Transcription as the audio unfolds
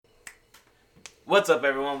What's up,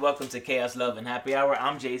 everyone? Welcome to Chaos, Love, and Happy Hour.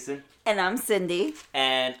 I'm Jason. And I'm Cindy.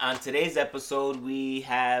 And on today's episode, we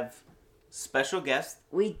have special guest.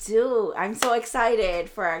 We do. I'm so excited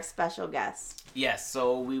for our special guest. Yes,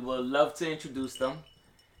 so we would love to introduce them.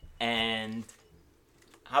 And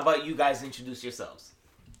how about you guys introduce yourselves?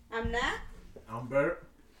 I'm Nat. I'm Bert.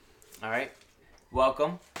 All right.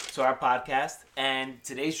 Welcome to our podcast. And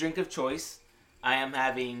today's drink of choice, I am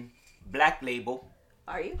having Black Label.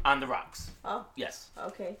 Are you? On the rocks. Oh. Yes.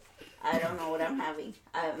 Okay. I don't know what I'm having.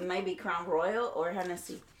 It might be Crown Royal or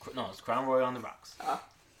Hennessy. No, it's Crown Royal on the rocks. Oh.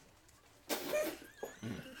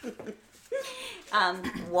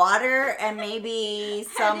 Water and maybe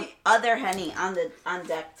some other Henny on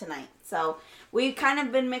deck tonight. So we've kind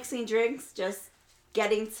of been mixing drinks, just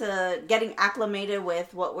getting acclimated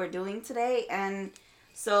with what we're doing today, and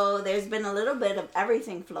so there's been a little bit of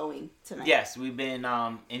everything flowing tonight. Yes, we've been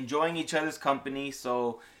enjoying each other's company,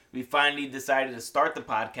 so we finally decided to start the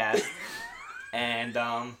podcast. And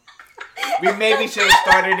we maybe should have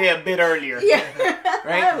started it a bit earlier. Yeah.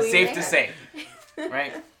 Right? Safe to say.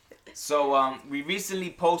 Right? So we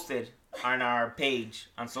recently posted on our page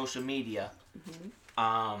on social media,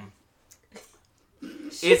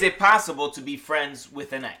 is it possible to be friends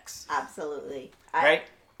with an ex? Absolutely. Right?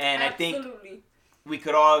 And Absolutely. I think we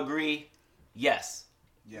could all agree, yes.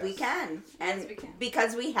 We can. And Yes, we can.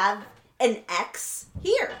 because we have an ex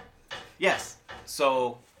here. Yes.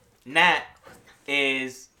 So, Nat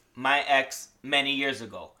is my ex many years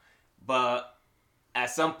ago. But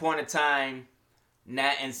at some point in time,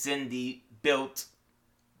 Nat and Cindy built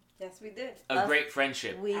Yes, we did. a great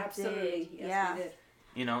friendship, We Absolutely. did. Yes, Yeah. we did.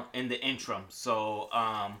 you know, in the interim. So,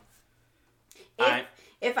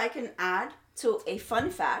 If I can add to a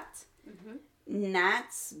fun fact,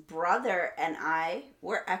 Nat's brother and I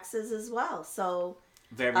were exes as well. So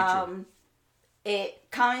very true. it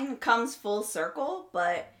comes full circle,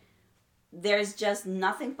 but there's just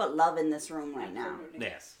nothing but love in this room right now. Absolutely.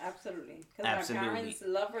 Yes. Absolutely. Because Absolutely. my parents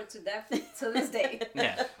love her to death to this day.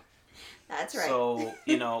 Yeah. That's right. So,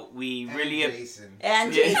 you know, we really... Jason.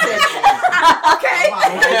 And Yeah. Jason. Okay.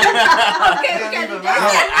 Okay, we can do No,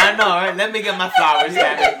 that. I know, right? Let me get my flowers,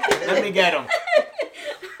 damn it. Let me get them.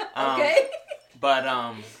 Okay. But,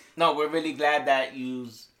 no, we're really glad that you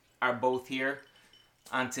are both here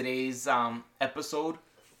on today's episode.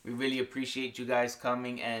 We really appreciate you guys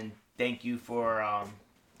coming, and thank you for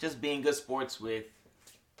just being good sports with,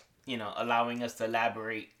 you know, allowing us to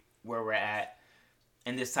elaborate where we're at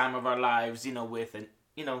in this time of our lives, you know, with,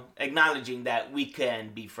 you know, acknowledging that we can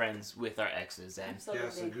be friends with our exes, and Absolutely.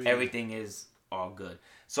 Yes, agreed. everything is all good.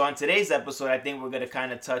 So on today's episode, I think we're going to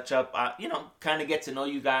kind of touch up, you know, kind of get to know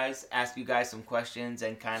you guys, ask you guys some questions,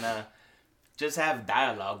 and kind of just have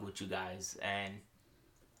dialogue with you guys. And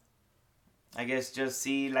I guess just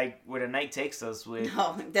see, like, where the night takes us with...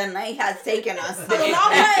 No, the night has taken us.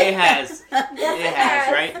 It has. Yes, It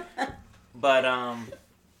has, right? But,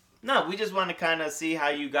 no, we just want to kind of see how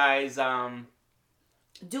you guys...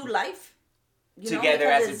 Do life. Together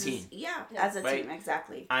because as a it's- team. Yeah, Yeah. as a Right. team,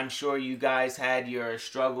 exactly. I'm sure you guys had your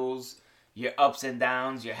struggles, your ups and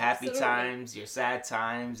downs, your happy Absolutely. times, your sad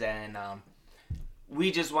times, and we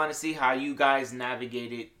just want to see how you guys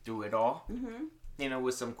navigated through it all. Mm-hmm. You know,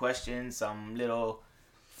 with some questions, some little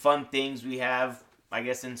fun things we have, I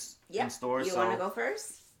guess, in store. You So, want to go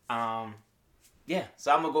first? yeah.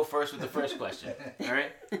 So I'm gonna go first with the first question. All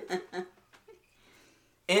right.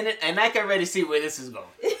 And I can already see where this is going.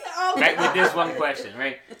 Oh, Right, with this one question,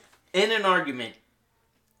 right? In an argument,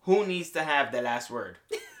 who needs to have the last word?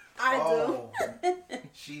 I do. Oh,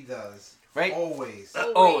 she does. Right? Always.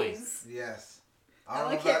 Always. Yes. I I don't, know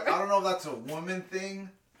don't if that, care. I don't know if that's a woman thing,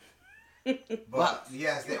 but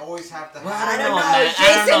yes, they always have to have. Well, I don't know. man.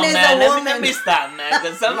 Jason is man. a Let woman. me stop, man.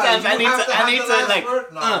 Because sometimes Like, I you have to have need the to last like,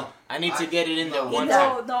 word? No. I need to get it in there No. one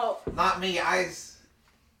time. No, no. Not me.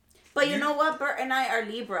 But you know what? Bert and I are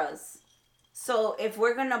Libras. So if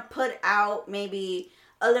we're going to put out maybe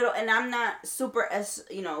a little, and I'm not super,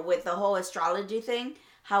 with the whole astrology thing.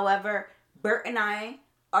 However, Bert and I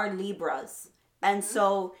are Libras. And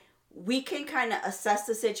so we can kind of assess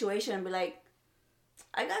the situation and be like,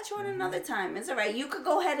 I got you on another time. It's all right. You could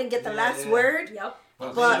go ahead and get the last word. Yep.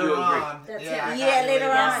 But But- later You agree. on, That's yeah, it. I Yeah, got you later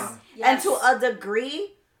later on. Yes. And to a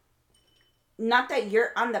degree, not that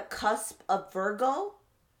you're on the cusp of Virgo,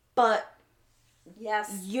 but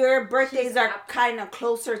Yes. your birthdays She's are apt. kind of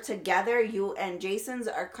closer together. You and Jason's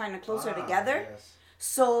are kind of closer together. Yes.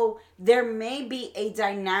 So there may be a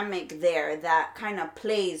dynamic there that kind of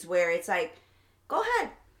plays where it's like, go ahead,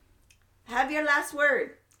 have your last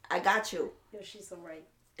word. I got you. Yo, she's so right.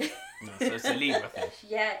 No, so it's a Libra thing.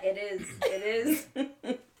 Yeah, it is. It is.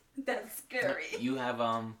 That's scary. you have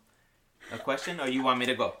a question, or you want me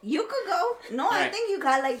to go? You could go. No, I Right. think you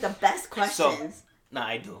got like the best questions. No,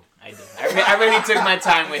 I do. I really took my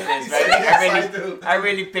time with this, right? Yes, I do. I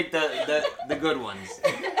really picked the good ones,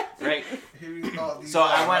 right? Here we go. These So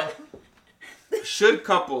I are- want. Should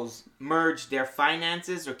couples merge their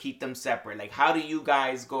finances or keep them separate? Like, how do you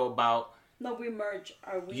guys go about No, we merge.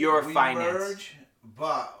 Are we? your we finance? merge,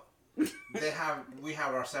 but we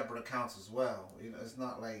have our separate accounts as well. You know, it's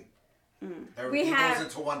not like everything goes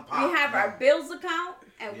into one pot. We have our bills account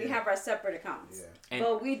and we Yeah. have our separate accounts. Yeah. And-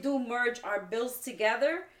 But we do merge our bills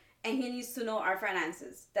together, and he needs to know our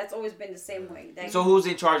finances. That's always been the same way. That So who's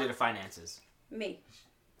in charge of the finances? me.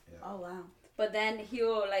 Oh wow. But then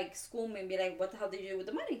he'll like school me and be like, "What the hell did you do with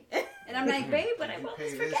the money?" And I'm like, "Babe, but I You want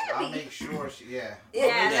pay this this, for I'll Gabby." make sure she, Yeah,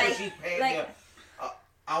 like- she paid like- me.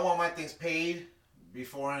 I want my things paid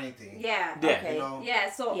before anything. Yeah. Yeah. Okay. You know,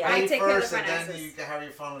 Yeah. So Yeah. I pay take care of the first and then finances. you can have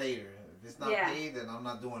your fun later. If it's not Yeah. paid, then I'm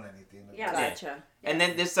not doing anything. Yeah. Gotcha. And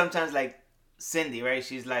then there's sometimes like Cindy, right?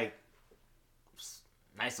 She's like,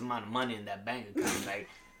 nice amount of money in that bank account. Like,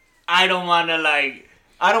 I don't want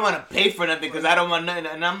to pay for nothing because I don't want nothing.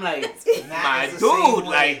 And I'm like, my is the same dude, way.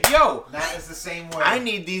 like, yo, That is the same way. I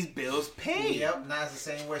need these bills paid. Yep, that's the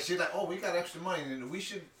same way. She's like, oh, we got extra money, and we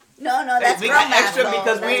should. No, Like, that's we girl got math, extra though.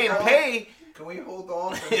 because we That's ain't girl- pay. Can we hold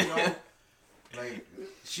off? And, you know, like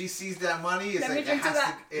she sees that money, it's Let me like drink to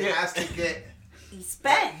that. it has to get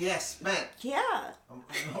Spent. spent. Yeah.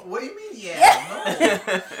 What do you mean? Yeah,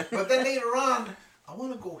 no. But then later on, I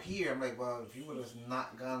want to go here. I'm like, well, if you would have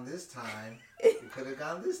not gone this time, you could have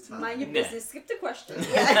gone this time. Mind your Yeah. business. Skip the question.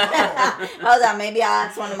 Hold on, maybe I'll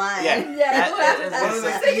ask one of mine. Yeah. Yeah, That's one of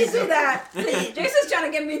the Please easy- do that. Please. Jason's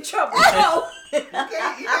trying to get me in trouble. No. You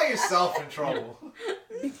got yourself in trouble.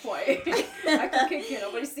 Be quiet. I can kick you.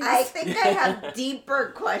 Nobody sees. I think I have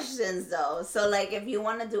deeper questions though. So like, if you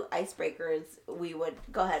want to do icebreakers, we would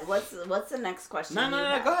go ahead. What's the next question? No, you no, no.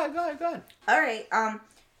 have? Go ahead. All right.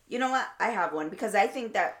 You know what? I have one because I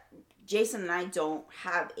think that Jason and I don't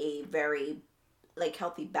have a very like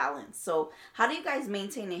healthy balance. So how do you guys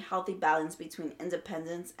maintain a healthy balance between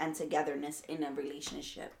independence and togetherness in a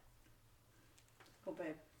relationship? Oh, babe.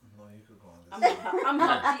 No, you could go on this. I'm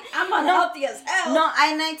healthy. I'm unhealthy as hell. No,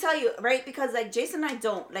 and I tell you, right? Because like Jason and I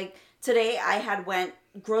don't like today. I had went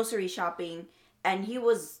grocery shopping, and he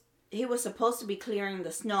was supposed to be clearing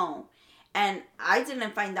the snow, and I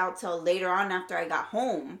didn't find out till later on after I got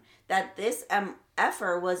home that this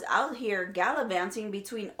effer was out here gallivanting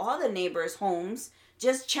between all the neighbors' homes,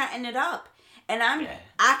 just chatting it up, and I'm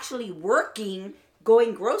actually working,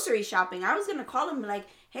 going grocery shopping. I was gonna call him like,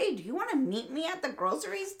 hey, do you want to meet me at the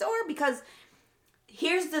grocery store? Because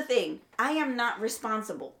here's the thing. I am not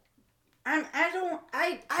responsible. I'm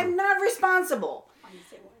not responsible.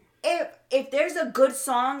 If there's a good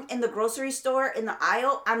song in the grocery store in the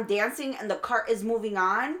aisle, I'm dancing and the cart is moving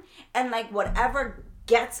on, and like whatever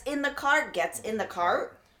gets in the cart gets in the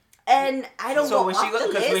cart, and I don't go when off she goes, the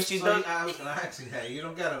because when list. she So does, I was gonna ask you that. You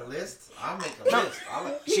don't got a list? I'll make a list.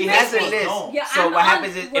 she has a makes me- list. Yeah, So I'm what on-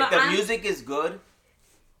 happens is well, if the I'm- music is good,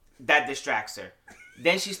 that distracts her.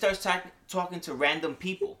 Then she starts talking to random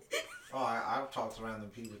people. Oh, I'll talk to random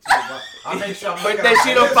people too, but I'll make sure. I'm But looking then at she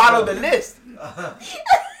my don't list, follow though. the list.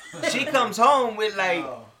 She comes home with like,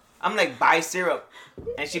 Oh. I'm like, buy syrup,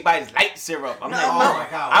 and she buys light syrup. I'm like, Oh no, my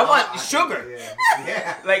God! I well, want I- sugar.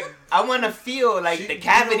 Yeah. Like, I want to feel like She- the you know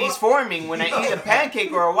cavities what? forming when I eat a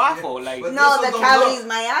pancake or a waffle. Like, But No, this the one don't cavities look.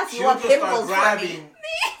 my ass. You She'll want just start pimples for me.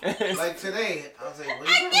 grabbing. Like today, I was like, what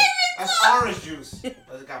is that? That's orange juice.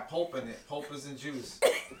 But it got pulp in it. Pulp is in juice.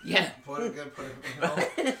 yeah. Put it, you know.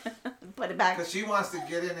 Put it back. Because she wants to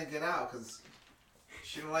get in and get out. Because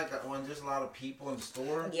she don't like it when there's a lot of people in the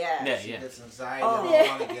store. Yeah. Yeah. She gets anxiety Oh. and Yeah.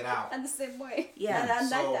 don't want to get out. I'm the same way. Yeah. And I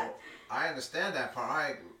So like that. I understand that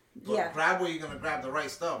part. But Yeah. grab where you're gonna grab the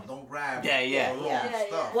right stuff. Don't grab Yeah, yeah. the wrong Yeah. Yeah,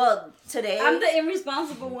 stuff. Well, today. I'm the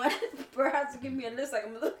irresponsible one. Bert has to give me a list like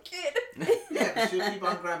I'm a little kid. Yeah, but she'll keep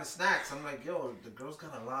on grabbing snacks. I'm like, yo, the girl's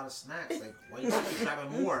got a lot of snacks. Like, why you keep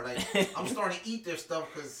grabbing more? Like, I'm starting to eat their stuff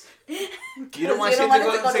because You don't want You shit don't to,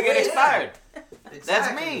 want it go, to to go get to waste. expired. That's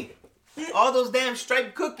exactly. me. All those damn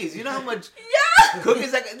striped cookies. You know how much Yeah.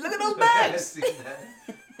 cookies? Like, look at those bags, See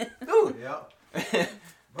that? dude. Yep.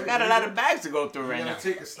 I got a lot of bags to go through You're right gonna now.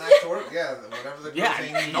 take a snack to work? Yeah, whatever the Yeah,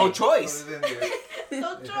 protein you no need, choice. Put it in there.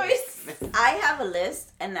 No choice. I have a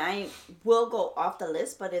list, and I will go off the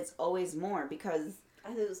list, but it's always more because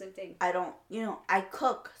I do the same thing. I don't, I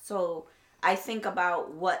cook, so I think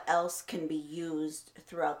about what else can be used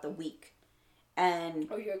throughout the week. And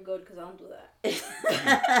Oh, you're good because I don't do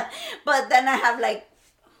that. but then I have like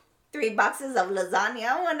 3 boxes of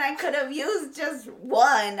lasagna when I could have used just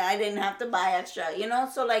one. I didn't have to buy extra, you know?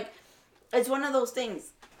 So, like, it's one of those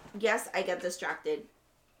things. Yes, I get distracted.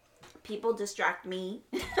 People distract me.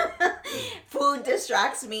 Food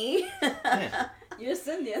distracts me. Yeah. You're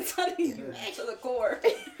Cindy, I'm telling you, to the core.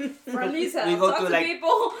 From Lisa, We go talk through, to like-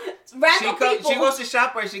 people, random people. She goes to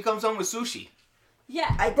shop or she comes home with sushi.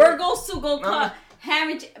 Yeah, did. Bert goes to go No. cut ham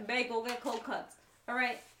and babe, go get cold cuts. All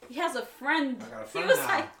right, he has a friend. I got a He friend was now.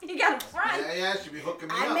 like, he got a friend. Yeah, she be hooking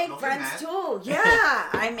me up. I make Don't be friends mad. too. Yeah,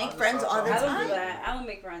 I make I'll friends just all the I don't do time. that. I don't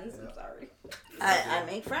make friends. I'm sorry. I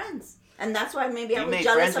make friends. And that's why maybe I You was make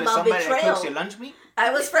jealous friends with about somebody that cooks your betrayal. lunch meat?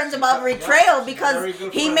 I was friends about Yeah, betrayal she's a because very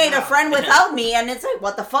good he friend made a now. friend without me, and it's like,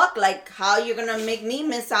 what the fuck? Like, how you gonna make me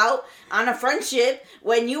miss out on a friendship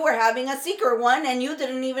when you were having a secret one and you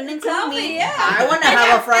didn't even include Tell me? me, yeah. I want to And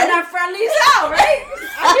have a friend. And our friend leaves out, right?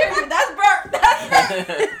 I hear you. That's Bert.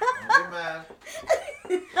 Don't be mad.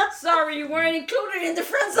 Sorry, you weren't included in the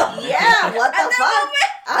friend zone. Yeah, what the At that fuck?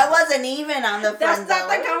 moment. I wasn't even on the That's friend not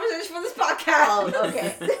the zone. conversation for this podcast. Oh,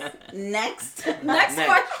 okay. Next. Next Next.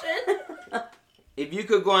 question. If you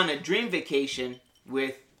could go on a dream vacation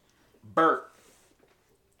with Bert,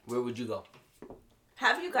 where would you go?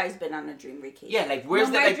 Have you guys been on a dream vacation? Yeah, like where's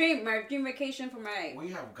No, the my like, dream vacation for my. We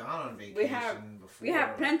have gone on vacation We have- before. we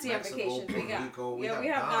have plenty of Mexico, vacations. We Puerto got- Rico, yeah, we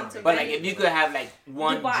have gone to but like if you could have like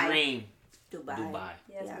one Dubai. dream, Dubai. Dubai.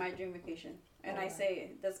 Yeah, that's Yeah. my dream vacation, and I Okay.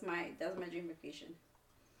 say that's my dream vacation.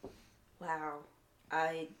 Wow.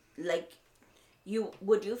 I like you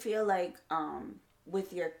would you feel like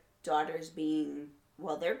with your daughters being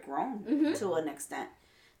well they're grown Mhm. to an extent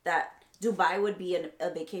that Dubai would be a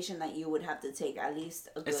vacation that you would have to take at least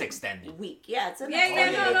a It's good extended. week. Yeah, it's an Yeah, yeah,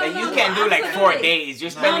 extended no, week. no, Like no, you no, can't do like 4 absolutely. days.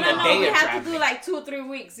 You're No, spending no, a no, day we of have traveling. to do like 2 or 3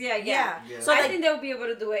 weeks. Yeah, yeah. Yeah. Yeah. So I like think they'll be able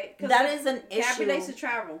to do it. 'cause that is an Gabby likes to issue.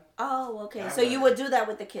 travel. Oh, okay. Yeah, So you but- would do that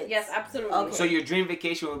with the kids. Yes, absolutely. Okay. So your dream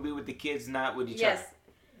vacation would be with the kids, not with each Yes. other.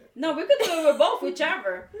 No, we could do it with both,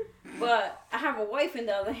 whichever. But I have a wife in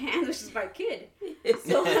the other hand, which is my kid.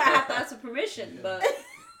 So I have to ask for permission. But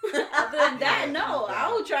other than that, Yeah, no. yeah.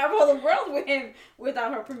 I will travel the world with him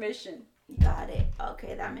without her permission. Got it.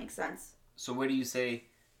 Okay, that makes sense. So where do you say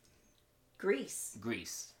Greece.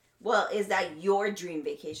 Greece? Well, is that your dream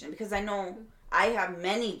vacation? Because I know I have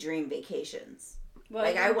many dream vacations. But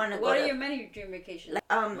Like, I wanna go What to- are your many dream vacations? Like,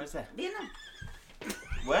 Where's that? Vietnam.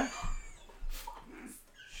 What?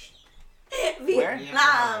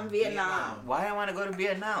 Vietnam. Vietnam. Why I want to go to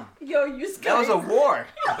Vietnam? Yo, you scared. That was a war.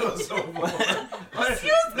 That was so boring. What,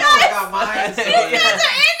 No, I got mine. Yeah.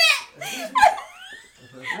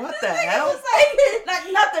 What the hell?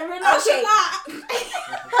 Like nothing, we're not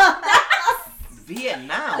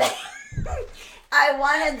Vietnam? I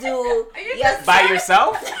want to do. you Yes, By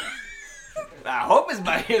yourself? I hope it's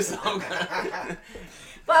by yourself.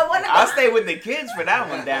 but I want to I'll go. stay with the kids for that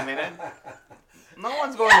one, damn it. No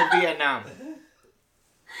one's going to Vietnam.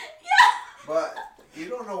 But you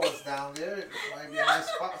don't know what's down there. It might be a nice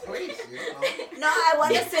spot place. You don't know. No, I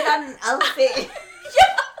want to sit on an elephant.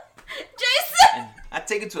 Jason! And I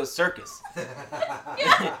take it to a circus.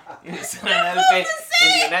 You sit on an elephant in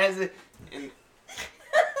the United States.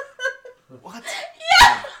 What?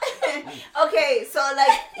 Okay, so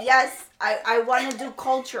like, yes, I want to do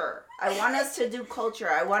culture. I want us to do culture.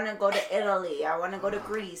 I want to go to Italy. I want to go to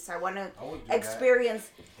Greece. I want to I would do that. experience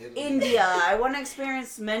Italy. India. I want to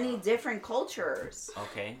experience many different cultures.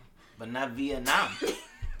 Okay, but not Vietnam.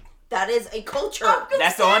 That is a culture.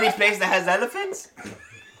 That's the only place that has elephants?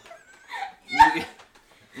 You-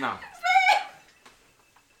 no.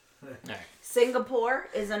 Alright. Singapore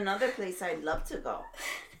is another place I'd love to go.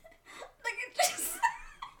 Look at Jason.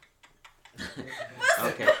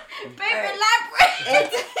 Okay. Baby, Alright. elaborate.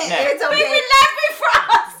 It's Baby, okay. elaborate for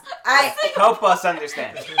us. Help us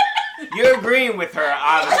understand. You're agreeing with her,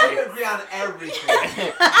 I obviously. agree on everything.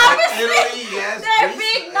 Like Italy, yes. They're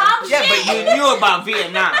Greece, Vietnam Yeah, but you knew about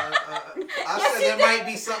Vietnam. I said there might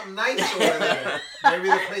be something nice over there. Maybe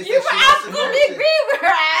the place You that she wants to go absolutely to. agree with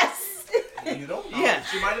her ass. You don't know. Yeah.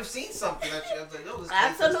 She might have seen something that she was like, oh, this place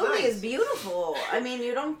Absolutely, is nice. it's beautiful. I mean,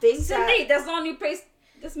 you don't think Cindy, that? that's the only place.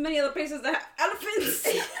 There's many other places that have elephants.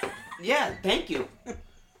 Yeah, thank you.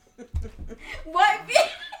 What?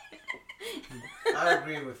 I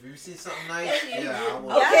agree with you. You see something nice? Yeah, I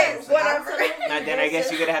will. Okay, Yes, whatever. absolutely. Now, then I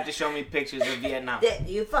guess you're gonna have to show me pictures of Vietnam. Did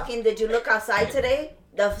you look outside today?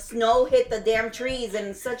 The snow hit the damn trees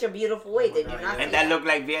in such a beautiful way. Did you not? And see that looked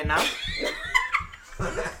like Vietnam?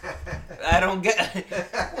 I don't get.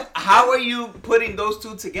 How are you putting those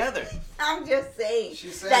two together? I'm just saying She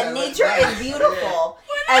said that I look nature nice. is beautiful,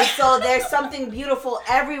 and so there's something beautiful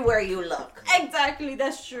everywhere you look. Exactly,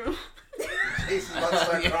 that's true. Jason's about to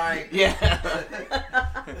start crying. Yeah.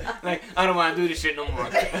 Like, I don't want to do this shit no more.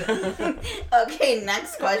 Okay,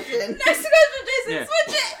 next question. Next question, Jason. Yeah.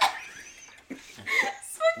 Switch it.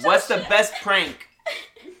 Switch What's your the shit. best prank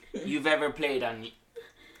you've ever played on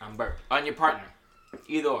Bert? On your partner?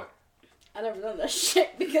 Either or. I never done that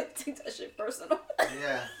shit because I take that shit personal.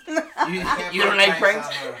 Yeah. You don't like pranks?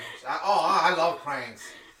 on her. I love pranks.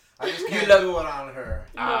 I just can't love- do it on her.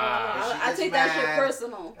 No, I gets take that shit mad.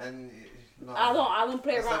 personal. And no, I don't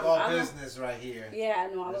play it's around. like all I don't- business right here. Yeah,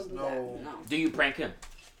 no, I There's don't do no- that. No, Do you prank him?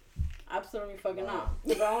 absolutely fucking No. not.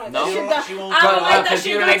 Because I don't like No? that shit done. She won't I don't go like out that 'cause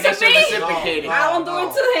shit you don't done like that to shit me. reciprocated. I don't do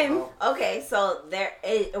it to him. Okay, so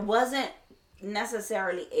it wasn't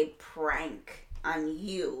necessarily a prank on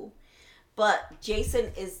you, but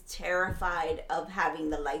Jason is terrified of having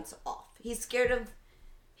the lights off. He's scared of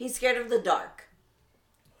the dark.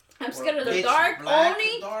 I'm scared of the Pitch dark black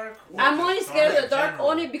only. dark, or I'm just only scared of the dark general?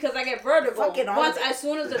 only because I get vertigo. Fucking all Once, of it. as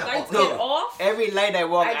soon as the lights No. get off, Every light I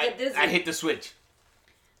walk, I I get dizzy. hit the switch.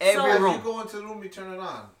 Every So- If you room. go into the room, you turn it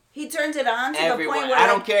on. He turns it on to Everyone. the point where I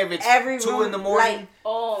don't like, care if it's every 2 in the room, morning, like,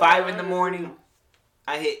 oh, 5 no, in the no, morning.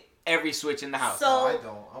 I hit every switch in the house. So- No, I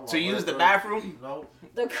don't. I To use the walk bathroom, No.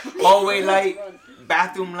 The hallway light,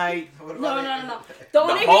 bathroom light, What No, about no, it? no, no. The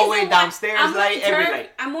only hallway reason why downstairs I'm light, only every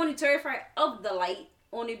light. I'm only terrified of the light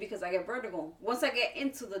only because I get vertigo. Once I get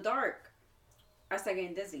into the dark, I start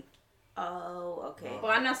getting dizzy. oh, okay. But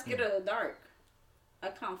I'm not scared of the dark. I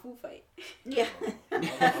can't fool fight. Yeah. I'm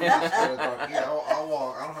not scared of dark. Yeah, I'll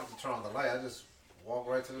walk. I don't have to turn on the light. I just walk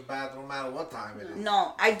right to the bathroom, no matter what time it is.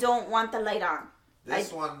 No, I don't want the light on.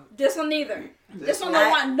 This one. This one neither. This one I-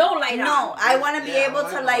 don't want no light on. No, I want to be Yeah, I able like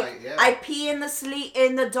to the like. light, yeah. I pee in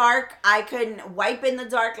the dark. I can wipe in the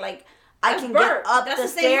dark. Like I That's can Bert. get up That's the the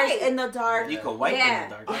same stairs way. in the dark. you can wipe Yeah. in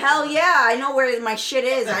the dark. Hell yeah, I know where my shit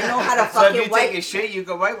is. I know how to So if fucking you wipe. take a shit, you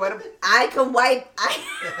can wipe. What? I can wipe.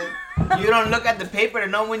 You don't look at the paper to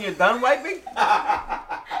know when you're done wiping?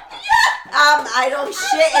 I don't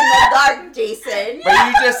shit in the dark, Jason. But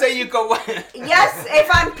you just say you can wipe. Yes, if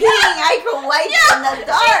I'm peeing, I can wipe in the She's a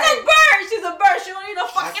dark. bird. She's a bird. She don't need no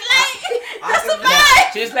fucking light. I That's a can-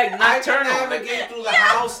 fact. She's like I can nocturnal. navigate through the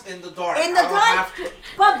house in the dark. In the I don't dark? have to.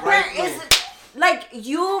 But Right there through. is like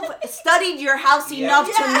you've studied your house Yeah. enough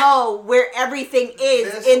to Yeah. know where everything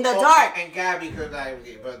is This- in the oh, dark. And Gabby could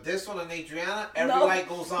navigate, but this one and Adriana, every No. light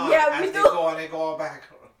goes on Yeah, as we they do. go and they go all back.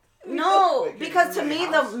 No, Like, because to in me,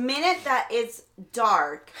 my the house? minute that it's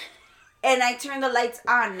dark and I turn the lights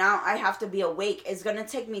on, now I have to be awake. It's gonna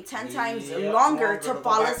take me 10 times Yeah, longer to go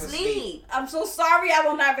fall back to asleep. sleep. I'm so sorry. I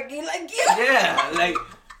don't navigate like you. Yeah, like,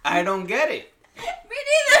 I don't get it. Me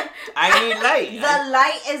neither. I need light. The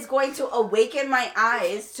light is going to awaken my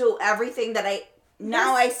eyes to everything that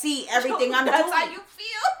I see everything I'm That's doing. how you feel.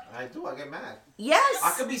 I do. I get mad. Yes,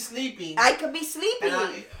 I could be sleeping. I could be sleeping.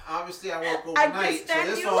 And obviously I work I overnight, so understand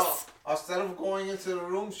this you. all, instead of going into the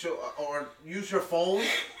room or use your phone,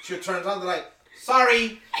 she turns on the light.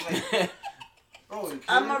 Sorry. Like, bro, you kidding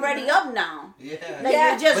I'm me? already up now. Yeah. Like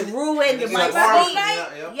Yeah. you just But- ruined It's my like barbecue, sleep.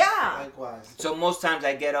 yeah. Yeah. Likewise. So most times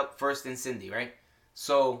I get up first than Cindy, right?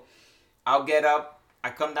 So I'll get up, I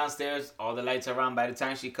come downstairs, all the lights are on. By the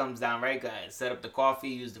time she comes down, right, I set up the coffee,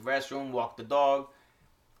 use the restroom, walk the dog.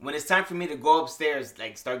 When it's time for me to go upstairs,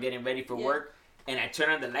 like start getting ready for Yeah. work, and I turn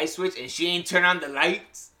on the light switch and she ain't turn on the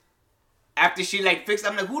lights, after she like fixed,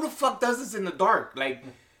 I'm like, who the fuck does this in the dark? Like,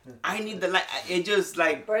 I need the light. It just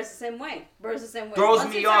like Bird's the same way. Bird's the same way. throws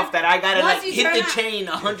Once me you off turn- that I gotta once like you hit turn the on- chain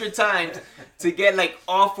 100 times to get like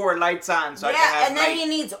all 4 lights on. So I can Yeah, have and then light. he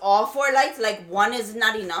needs all 4 lights. Like one is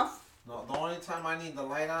not enough. No, the only time I need the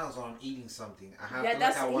light on is when I'm eating something. I have Yeah, to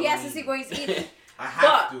that's look at what he I'm has to see eating. what he's eating. I have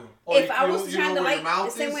But to. if I was to turn the where your light the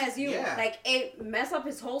mouth same is? way as you, Yeah. like it mess up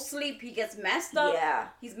his whole sleep. He gets messed up. Yeah.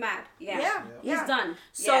 He's mad. Yeah. Yeah. He's yeah. done.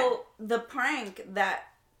 So the prank that,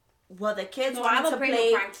 well, the kids no, I wanted don't to play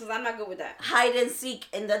play no pranks because I'm not good with that. hide and seek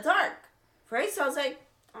in the dark, right? So I was like,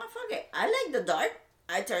 oh fuck it, I like the dark.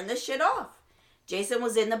 I turned this shit off. Jason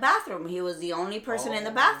was in the bathroom. He was the only person in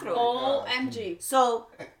the bathroom. OMG. So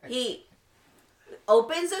he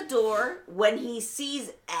opens the door. When he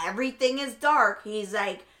sees everything is dark, he's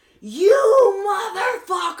like, you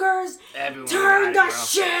motherfuckers, Everyone turn got the it, bro.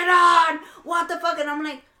 shit on. What the fuck? And I'm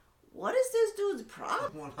like, what is this dude's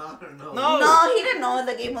problem? Going on or no? No. No, he didn't know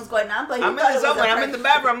the game was going on, but he I'm in thought the it was zone. a I'm prank. in the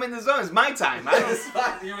bathroom. I'm in the zone. It's my time. I That's don't,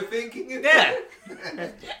 fine. You were thinking it? yeah.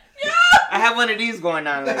 I have one of these going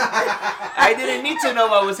on. Like, I didn't need to know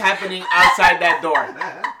what was happening outside that door.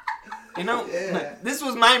 You know, Yeah. this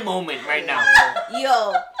was my moment right now.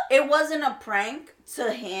 Yo, it wasn't a prank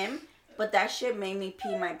to him. But that shit made me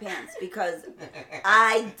pee my pants because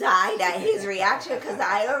I died at his reaction because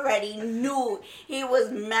I already knew he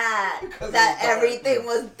was mad that everything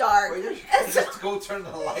was dark. Well, just go turn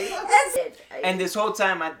the light on. And this whole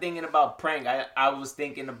time I'm thinking about prank. I was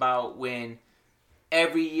thinking about when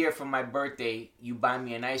every year for my birthday you buy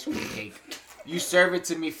me an ice cream cake. You serve it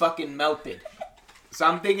to me fucking melted. So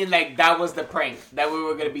I'm thinking like that was the prank that we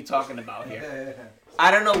were going to be talking about here. I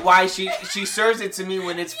don't know why she serves it to me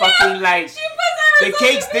when it's fucking like the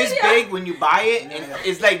cake's this big when you buy it and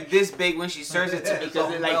it's like this big when she serves it to me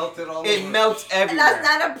because it melts everywhere. And that's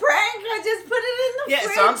not a prank. I just put it in the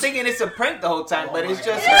fridge. So I'm thinking it's a prank the whole time, but it's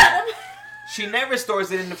just her. She never stores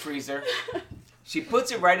it in the freezer. She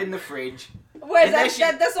puts it right in the fridge. Wait, that's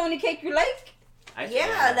the only cake you like?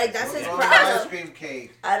 That's his problem. Ice cream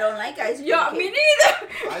cake. I don't like ice cream Yo, cake. me neither.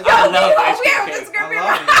 I love ice cream cake.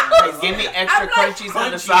 I love it. Give me extra crunchies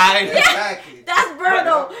on the side. Exactly. That's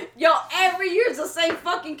Birdo. Yo, every year it's the same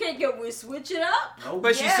fucking cake. Yo, we switch it up. Nope.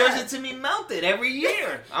 But she serves it to me melted every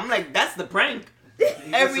year. I'm like, that's the prank. He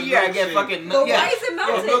Every gets a year I get milkshake. fucking But milk. why is it A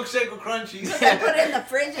melted? milkshake with crunchies. I put it in the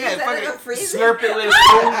fridge instead of the fucking freezer. slurp it with a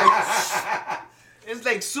spoon. It's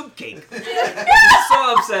like soup cake. It's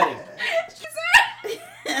so upsetting.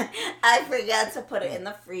 I forgot to put it in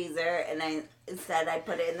the freezer, and instead I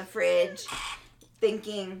put it in the fridge,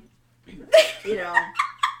 thinking, you know.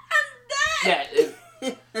 Yeah,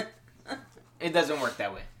 it doesn't work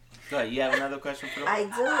that way. Go ahead. You have another question for them? I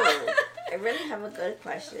do. I really have a good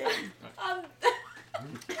question.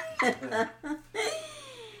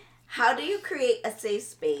 How do you create a safe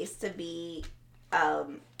space to be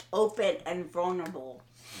open and vulnerable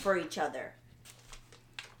for each other?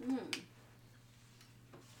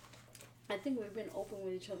 I think we've been open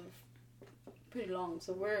with each other pretty long,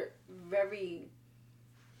 so we're very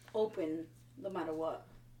open no matter what.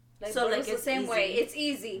 So it's the it's same easy. way. It's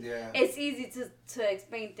easy. Yeah. It's easy to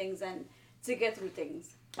explain things and to get through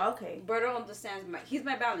things. Okay. Berto understands he's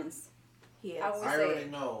my balance. He is. I would I say already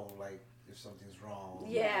know, like, if something's wrong.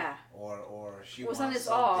 Yeah. Or she What's wants on his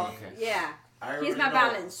something. off. Yeah. I He's already my know.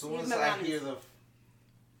 balance. As soon He's as my I balance. hear the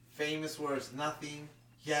famous words, nothing,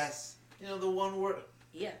 yes, the one word.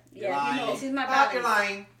 Yeah. Yeah, he knows. He's my Fuck, you're balance.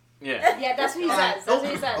 lying. Yeah. Yeah, that's what he Lying. says. That's what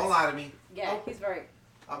he Nope. says. Don't lie to me. Yeah, he's right.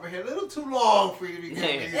 I've been here a little too long for you to be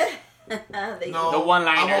convinced. No. The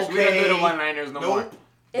one-liners. I'm We don't do the okay. one-liners no more. Nope.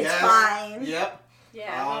 It's Yes. fine. Yep.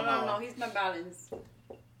 Yeah, Oh, no. no. He's my balance.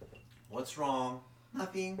 What's wrong?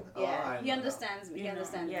 Nothing. Yeah, I he know. understands me. He You know,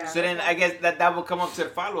 understands me. yeah. So then I guess that will come up to the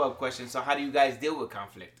follow-up question. So how do you guys deal with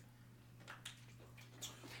conflict?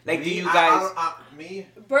 Like, do Me, you guys... me,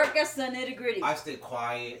 Bert gets the nitty gritty. I stay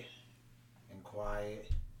quiet and quiet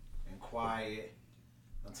and quiet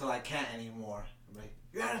until I can't anymore. I'm like,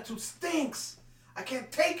 your attitude stinks. I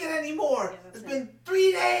can't take it anymore. Yeah, that's It's it. been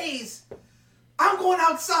 3 days. I'm going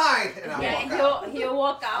outside. And I walk out. He'll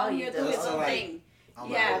walk out. Oh, He'll you do do. his So, own like, thing. I'm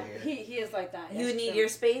Yeah, out of here. he is like that. You That's need true. your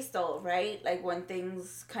space though, right? Like when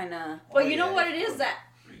things kind of. But Oh, you know yeah. what it is that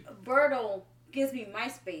Berto gives me my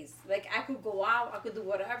space. Like I could go out, I could do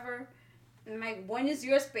whatever. And like, when is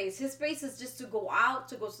your space? His space is just to go out,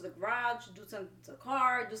 to go to the garage, do something to the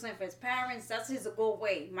car, do something for his parents. That's his go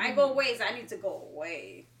away. My go away is I need to go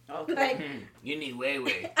away. Okay. Like You need way.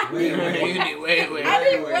 Way. You need way. I need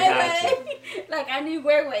Way. way. Like I need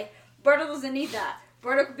way. Berto doesn't need that.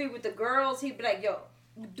 Berto could be with the girls. He'd be like, yo,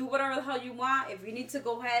 do whatever the hell you want. If you need to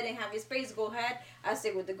go ahead and have your space, go ahead. I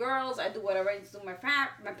stay with the girls. I do whatever I need to do. My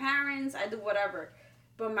parents. I do whatever.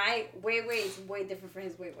 But my way is way different from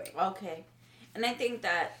his way. Okay, and I think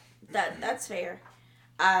that's fair.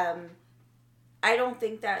 I don't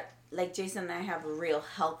think that like Jason and I have a real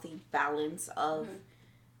healthy balance of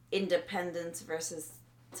independence versus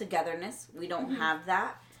togetherness. We don't have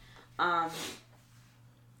that.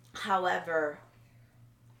 However,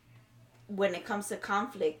 when it comes to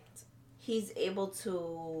conflict, he's able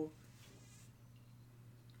to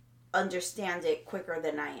understand it quicker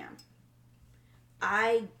than I am.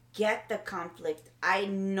 I get the conflict. I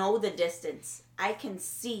know the distance. I can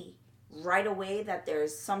see right away that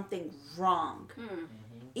there's something wrong.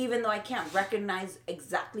 Even though I can't recognize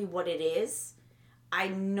exactly what it is, I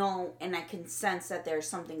know and I can sense that there's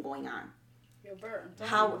something going on. Yo, Bert,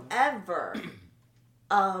 However,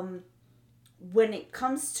 when it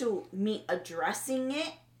comes to me addressing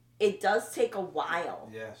it, it does take a while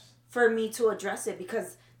Yes. for me to address it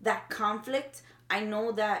because that conflict, I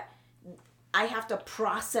know that I have to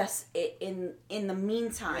process it in the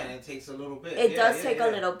meantime. Yeah, and it takes a little bit. It does take a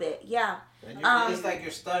little bit, yeah. And you're, it's like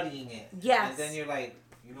you're studying it. Yes. And then you're like,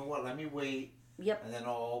 you know what, let me wait. Yep. And then,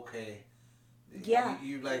 oh, okay. Yeah.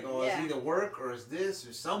 You like, oh, it's either work or it's this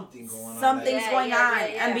or something going on. Something's going on.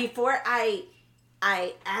 Yeah. And before I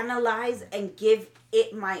analyze and give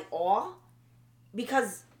it my all,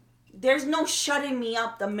 because there's no shutting me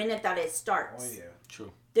up the minute that it starts. Oh, yeah.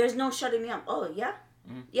 True. There's no shutting me up. Oh, yeah?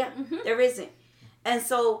 Mm-hmm. Yeah, there isn't. And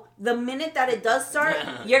so the minute that it does start,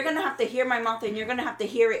 you're going to have to hear my mouth and you're going to have to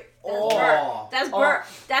hear it all. That's Bert.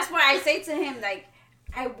 That's why I say to him, like,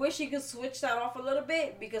 I wish he could switch that off a little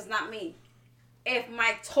bit, because not me. If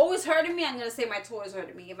my toe is hurting me, I'm going to say my toe is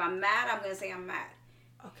hurting me. If I'm mad, I'm going to say I'm mad.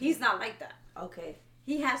 Okay. He's not like that. Okay.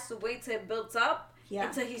 He has to wait till it builds up. Yeah.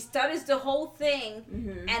 Until he studies the whole thing,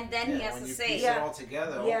 and then he has when to you say, piece it all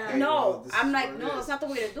together, Yeah. okay, no, well, this I'm is like, what it no, is. that's not the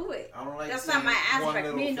way to do it. I don't like That's saying not my one aspect.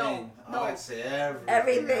 little Me, thing. no. I like to say everything.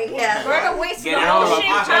 Everything, yeah. Berto waits till Get the it whole out. shit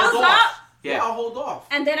I'll piles hold up, off. Yeah. I'll hold off.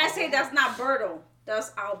 and then I say that's not Berto.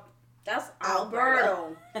 That's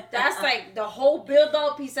Alberto. That's like the whole build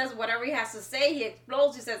up. He says whatever he has to say. He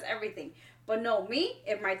explodes. He says everything. But no, me,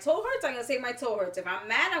 if my toe hurts, I'm going to say my toe hurts. If I'm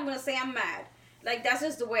mad, I'm going to say I'm mad. Like, that's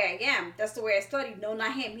just the way I am. That's the way I study. No,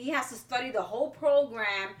 not him. He has to study the whole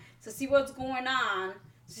program to see what's going on,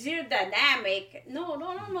 to see the dynamic. No,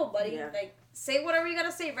 buddy. Yeah. Like, say whatever you got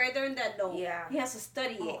to say right there and then. No. Yeah. He has to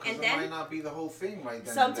study it. And And it then... might not be the whole thing right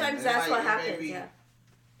then. Sometimes that's what it may happens, be yeah.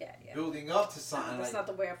 Yeah. building up to something. That's like,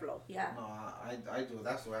 not the way I flow. Yeah. no, I do it.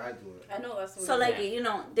 That's the way I do it. I know that's the way So, I like, do it. you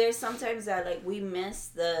know, there's sometimes that, like, we miss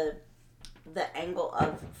the angle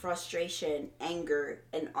of frustration, anger,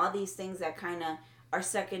 and all these things that kind of are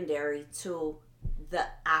secondary to the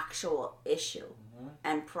actual issue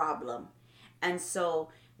and problem. And so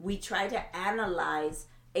we try to analyze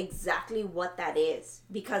exactly what that is,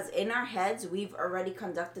 because in our heads we've already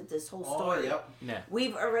conducted this whole story. Oh, yep. Yeah.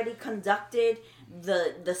 We've already conducted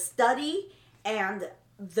the study, and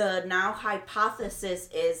the now hypothesis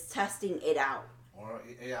is testing it out. Or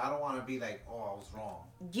I don't want to be like, oh, I was wrong.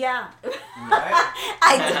 Yeah. Right?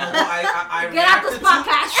 I Get out this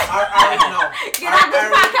podcast. Get out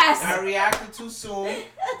this podcast. I reacted too soon,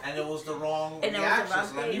 and it was the wrong And it was the reaction. wrong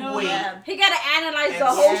So let thing. me No, wait. yeah. He got to analyze And the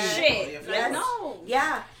whole see shit. if Like, it's- no.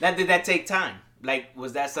 Yeah. Now, did that take time? Like,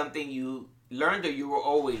 was that something you learned, or you were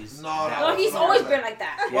always? No, that No, way? he's always been like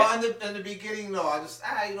that. Well, in the beginning, no. I just,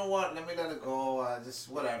 you know what? Let me let it go. Just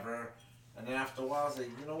whatever. And then after a while, I was like,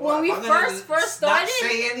 you know what? When we if I'm gonna first not started,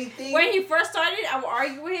 say anything. When he first started, I would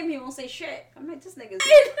argue with him. He won't say shit. I'm like, this nigga's.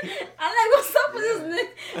 I'm like, what's up with this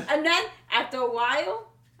nigga? And then after a while,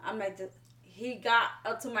 I'm like, he got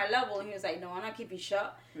up to my level, and he was like, no, I'm not keeping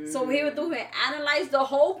shut. So he would do it, analyze the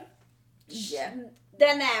whole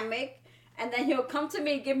dynamic, and then he'll come to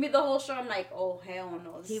me and give me the whole show. I'm like, oh hell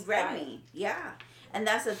no. He read me. Yeah. And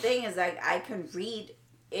that's the thing, is like, I can read.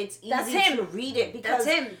 It's That's easy him. to read it because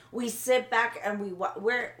That's him. we sit back and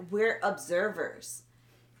we're observers,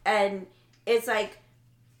 and it's like,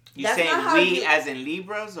 You that's not saying how we you- as in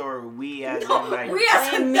Libras, or we as No, in like? we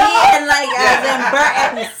as and in me dog. and like as in Bert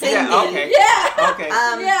and Cindy. Yeah. Okay. Yeah. Okay.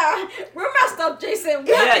 Um, Yeah, we're messed up, Jason.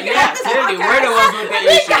 yeah. Clearly, we're the ones with the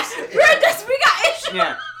issues. We got issues.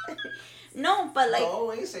 Yeah. No, but like,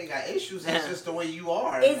 no, I ain't saying got issues. It's just the way you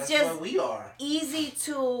are. It's That's just- the way we are. easy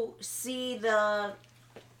to see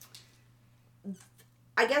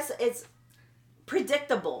I guess it's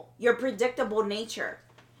predictable, your predictable nature.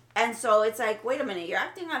 And so it's like, wait a minute, you're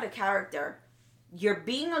acting out of character. You're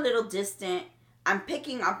being a little distant. I'm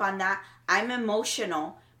picking up on that. I'm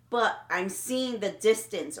emotional, but I'm seeing the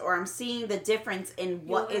distance, or I'm seeing the difference in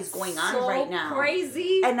what is going on so right now.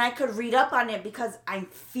 Crazy. And I could read up on it because I'm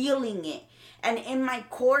feeling it. And in my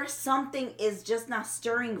core, something is just not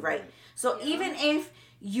stirring right. So even if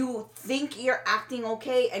you think you're acting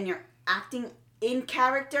okay and you're acting in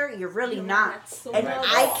character, you're really not. that's so And bad.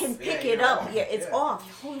 I Off. can Yeah, pick you're it up. off. Yeah, it's Yeah.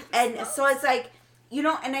 off. And so it's like, you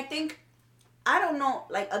know, and I think, I don't know,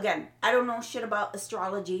 like, again, I don't know shit about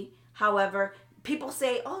astrology. However, people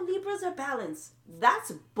say, oh, Libras are balanced.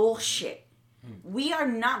 That's bullshit. We are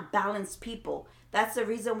not balanced people. That's the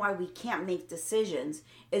reason why we can't make decisions,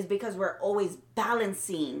 is because we're always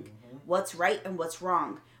balancing what's right and what's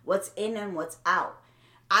wrong, what's in and what's out.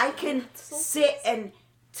 I can sit and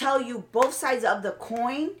tell you both sides of the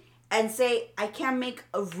coin and say I can't make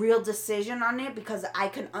a real decision on it because I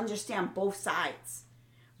can understand both sides.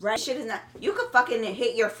 Right? Shit is not. You could fucking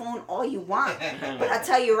hit your phone all you want, but I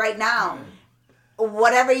tell you right now,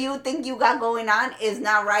 whatever you think you got going on is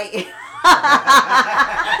not right. He's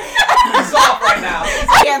off right now.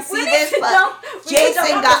 I can't see this, but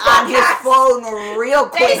Jason got on his phone real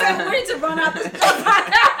quick. Jason, we need to run out this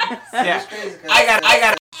podcast. Yeah. It's crazy 'cause I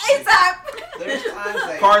got. ASAP. There's times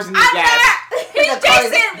like Cars need gas. He's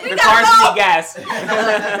Jason. We The gotta cars go. need gas. We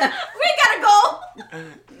gotta go.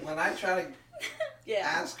 when I try to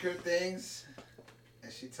ask her things,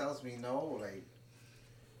 and she tells me no, like,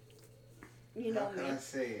 you know how can me. I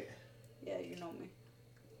say it? Yeah, you know me.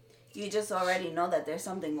 You just already know that there's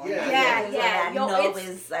something going on. Yeah. Yo,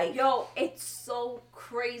 it's like... Yo, it's so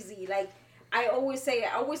crazy. Like, I always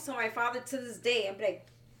tell my father to this day, I'm like,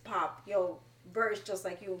 Pop, yo, Bert is just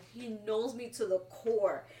like you. He knows me to the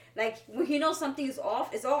core. Like, when he knows something is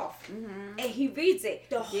off, it's off. Mm-hmm. And he reads it.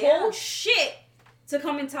 The whole shit to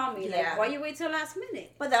come and tell me. Like, why you wait till last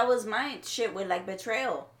minute? But that was my shit with, like,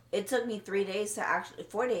 betrayal. It took me 4 days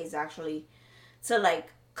actually, to, like,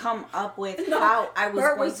 come up with how I was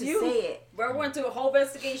going to say it. Bert went through a whole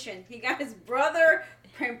investigation. He got his brother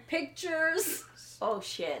print pictures. Oh,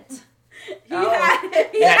 shit. He had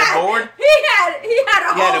a board? He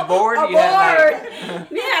had a board?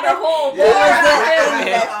 He had a whole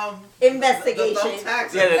board. Investigation.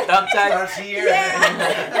 The thumbtacks.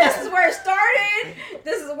 Yeah. This is where it started.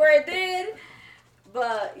 This is where it did.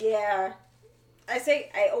 But, yeah.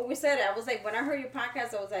 I always said it. I was like, when I heard your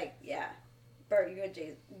podcast, I was like, yeah, Bert,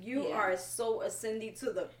 you are so a Cindy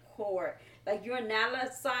to the core. Like, you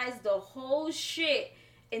analyze the whole shit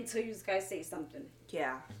until you guys say something.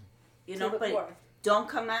 Yeah. You know, but don't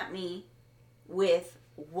come at me with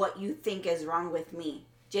what you think is wrong with me.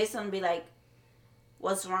 Jason will be like,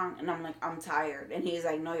 what's wrong? And I'm like, I'm tired. And he's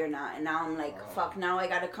like, no, you're not. And now I'm like, fuck, now I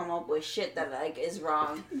gotta come up with shit that, like, is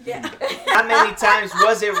wrong. Yeah. How many times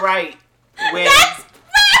was it right when...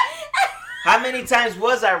 How many times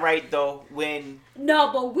was I right, though, when...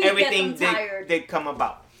 No, but we everything get them tired. Did come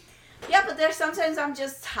about? Yeah, but there's sometimes I'm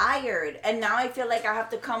just tired. And now I feel like I have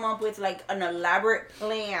to come up with, like, an elaborate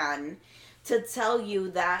plan to tell you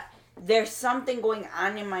that there's something going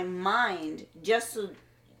on in my mind just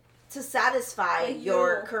to satisfy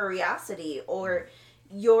your curiosity or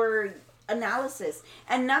your analysis.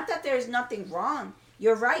 And not that there's nothing wrong.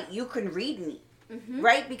 You're right. You can read me. Mm-hmm.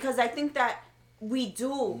 Right? Because I think that we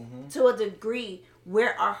do, to a degree,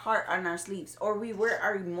 wear our heart on our sleeves. Or we wear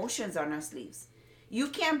our emotions on our sleeves. You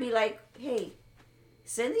can't be like, hey,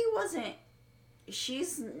 Cindy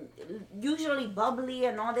she's usually bubbly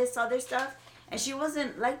and all this other stuff. And she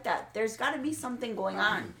wasn't like that. There's got to be something going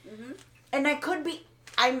on. Mm-hmm. And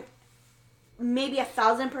I'm maybe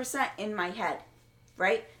 1,000% in my head,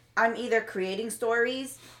 right? I'm either creating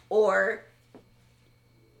stories or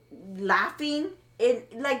laughing.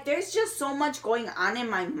 Like, there's just so much going on in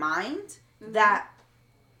my mind that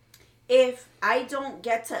if I don't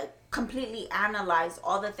get to completely analyze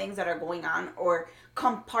all the things that are going on or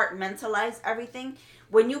compartmentalize everything,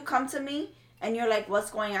 when you come to me and you're like,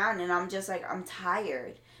 what's going on? And I'm just like, I'm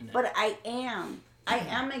tired. No. But I am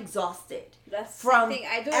exhausted. That's from the thing.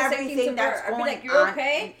 I do everything that's going on. I'd be like, you're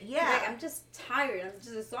okay? Yeah. Like, I'm just tired. I'm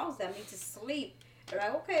just exhausted. I need to sleep. They're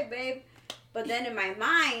like, okay, babe. But then in my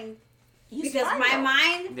mind, because my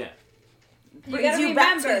mind brings you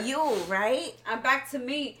back to you, right? I'm back to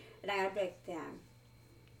me. And I gotta be like, damn,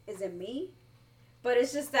 is it me? But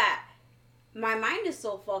it's just that my mind is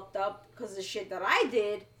so fucked up because of the shit that I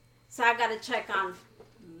did. So I gotta check on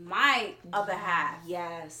my other half.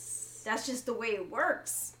 Yes. That's just the way it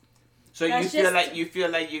works. So you feel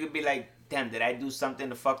like you could be like, damn, did I do something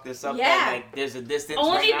to fuck this up? Yeah. Like there's a distance.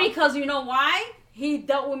 Only right because you know why? He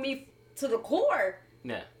dealt with me to the core.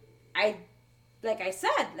 Yeah. Like I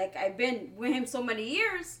said, like I've been with him so many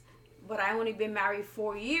years, but I only been married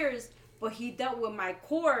 4 years. But he dealt with my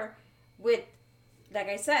core with, like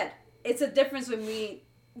I said, it's a difference with me,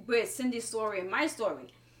 with Cindy's story and my story.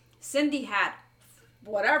 Cindy had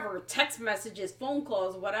whatever, text messages, phone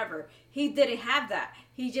calls, whatever. He didn't have that.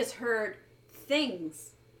 He just heard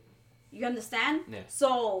things. You understand? Yeah.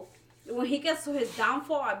 So when he gets to his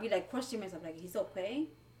downfall, I'd be like, question myself, like, he's okay?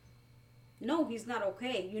 No, he's not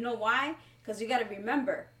okay. You know why? Because you got to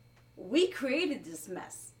remember, we created this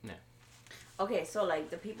mess. Yeah. Okay, so like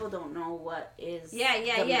the people don't know what is the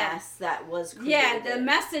mess that was created. Yeah, the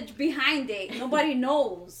message behind it. Nobody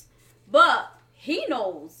knows. But he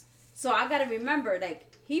knows. So I got to remember,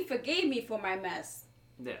 like, he forgave me for my mess.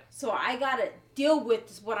 Yeah. So I got to deal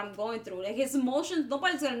with what I'm going through. Like, his emotions,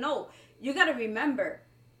 nobody's going to know. You got to remember,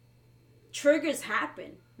 triggers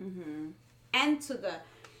happen. Mm-hmm. And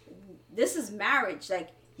this is marriage. Like,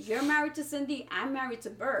 you're married to Cindy, I'm married to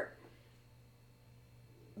Bert.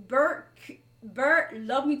 Bert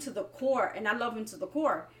loved me to the core, and I love him to the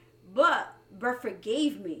core. But Bert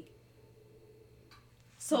forgave me.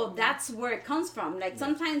 So that's where it comes from. Like,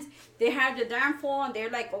 sometimes they have the downfall, and they're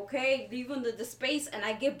like, okay, leave him the space, and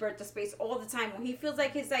I give Bert the space all the time. When he feels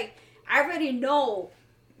like he's like, I already know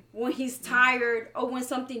when he's tired or when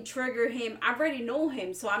something triggered him. I already know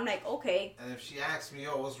him, so I'm like, okay. And if she asks me,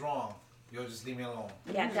 oh, what's wrong? You'll just leave me alone.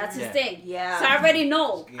 Yeah, that's his Yeah. thing. Yeah. So I already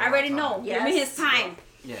know. Give I already him know. time. Give me his Yes. time.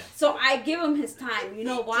 Yeah. So I give him his time. You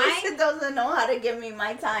know why? Jason doesn't know how to give me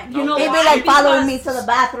my time. You know He'd be why? like following me Because- to the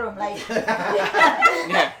bathroom, like.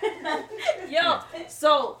 Yeah. Yo,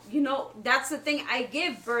 so, you know, that's the thing. I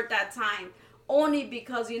give Bert that time only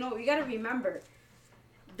because, you know, you got to remember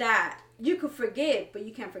that you could forgive, but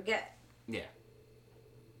you can't forget. Yeah.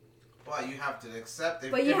 Well, you have to accept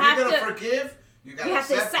it. But If you you're have going to to- forgive, you got You have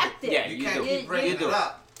to accept it. Yeah, You you can't do. keep bringing You do. it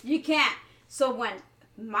up. You can't. So when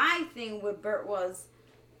my thing with Bert was,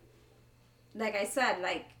 like I said,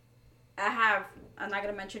 like, I'm not going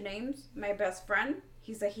to mention names, my best friend,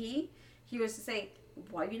 he's a he was to say,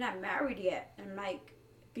 why you not married yet? And I'm like,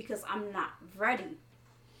 because I'm not ready.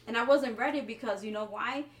 And I wasn't ready because, you know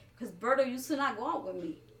why? Because Berto used to not go out with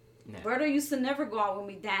me. Yeah. Berto used to never go out with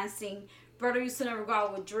me dancing. Berto used to never go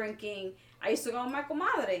out with drinking. I used to go with my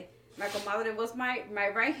comadre. My comadre was my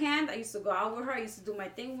right hand. I used to go out with her. I used to do my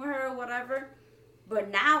thing with her or whatever. But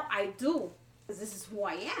now I do. Because this is who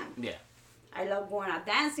I am. Yeah. I love going out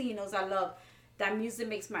dancing. He knows I love that music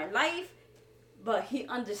makes my life. But he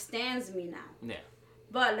understands me now. Yeah.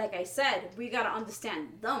 But like I said, we got to understand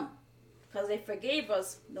them. Because they forgave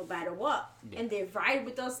us no matter what. Yeah. And they ride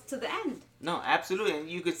with us to the end. No, absolutely. And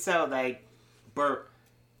you could tell, like, Bert,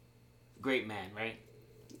 great man, right?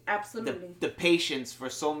 Absolutely. The patience for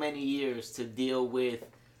so many years to deal with,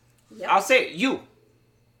 Yep. I'll say it, you,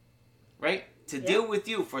 right? To Yep. deal with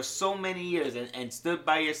you for so many years and stood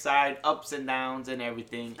by your side, ups and downs and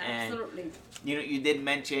everything. Absolutely. And, you know, you did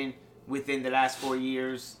mention within the last 4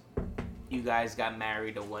 years, you guys got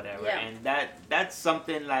married or whatever. Yeah. And that's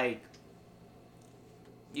something like,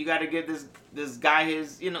 you got to give this guy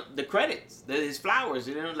his, you know, the credits, his flowers,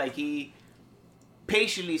 you know, like he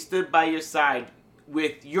patiently stood by your side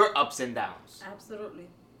with your ups and downs, Absolutely.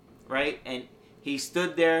 right? And he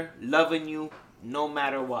stood there loving you no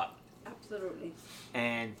matter what. Absolutely.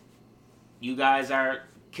 And you guys are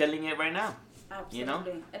killing it right now. Absolutely. You know?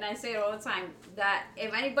 And I say it all the time that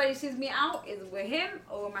if anybody sees me out, it's with him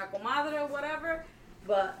or with my comadre or whatever.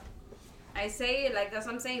 But I say it like that's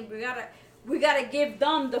what I'm saying. We gotta give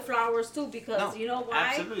them the flowers too because No, you know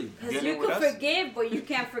why? absolutely. Because Dealing you with can us. forgive, but you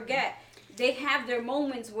can't forget. They have their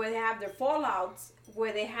moments where they have their fallouts,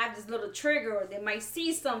 where they have this little trigger, or they might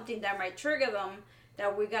see something that might trigger them.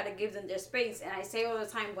 That we gotta give them their space. And I say all the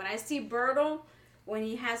time, when I see Berto, when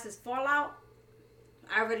he has his fallout,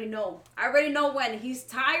 I already know. I already know when he's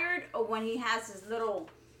tired or when he has his little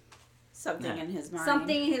Something in his mind.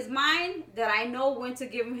 something in his mind that I know when to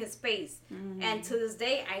give him his space. And to this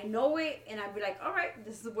day, I know it, and I'd be like, all right,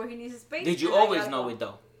 this is where he needs his space. Did you and I always gotta know go. it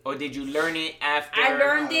though? Or did you learn it after? I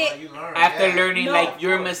learned it You learn, After yeah. learning No, like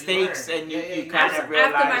your of course, you mistakes learn. and Yeah, you yeah, kind yeah. of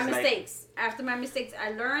realized after my like, mistakes. After my mistakes, I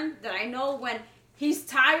learned that I know when he's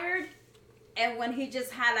tired and when he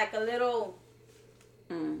just had like a little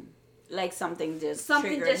Like something just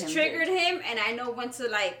triggered him, and I know when to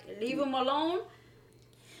like leave him alone.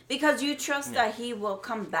 Because you trust that he will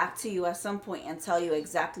come back to you at some point and tell you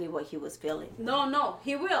exactly what he was feeling. No,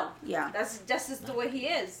 he will. Yeah. That's just the way he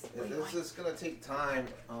is. It's just gonna take time.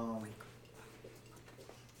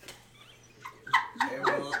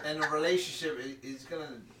 In a relationship, it's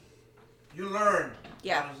gonna. You learn.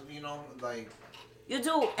 Yeah. You know, like. You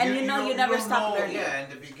do, and you never don't stop know- learning. Yeah, in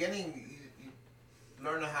the beginning, you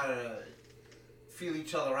learn how to feel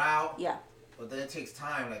each other out. Yeah. But then it takes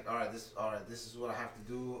time. Like, all right, this is what I have to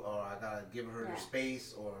do, or I gotta give her Yeah. their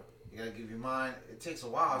space, or you gotta give you mine. It takes a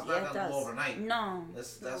while. It's Yeah, not it gonna go does. overnight. No.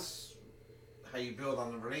 That's how you build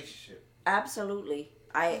on a relationship. Absolutely.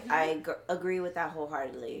 I agree with that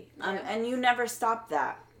wholeheartedly. Yeah. And you never stop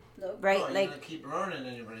that, Nope. right? No, you're like, gonna keep learning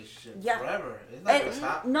in your relationship Yeah. forever. It's not gonna and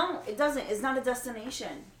stop. no, it doesn't. It's not a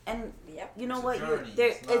destination. And Yep. you know It's a what? journey.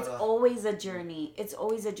 It's It's not always a journey. It's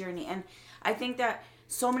always a journey. And I think that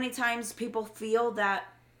so many times people feel that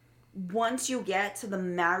once you get to the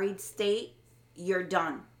married state, you're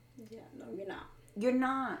done. Yeah, no, you're not. You're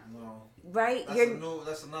not, No, right?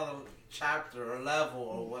 that's another chapter or level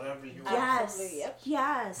or whatever you want. Yes. Absolutely, yep.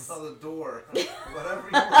 Yes. Another door, whatever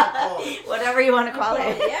you want to call it. Whatever you want to call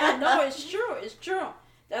it. Yeah, no, it's true. It's true.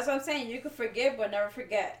 That's what I'm saying. You can forgive, but never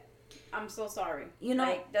forget. I'm so sorry. You know-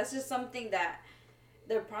 like that's just something that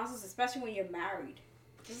the process, especially when you're married,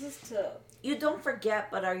 this is to. You don't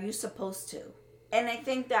forget, but are you supposed to? And I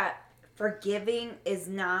think that forgiving is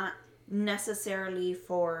not necessarily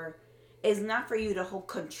is not for you to hold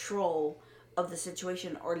control of the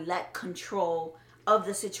situation or let control of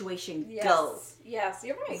the situation go. Yes,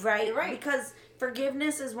 you're right. Right? You're right. Because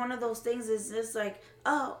forgiveness is one of those things, is just like,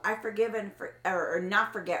 oh, I forgive or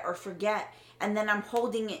not forget, or forget, and then I'm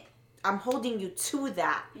holding it I'm holding you to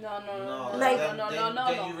that. No. Like-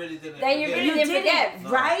 Then you really didn't. Then you forget. really You didn't did forget. it, No.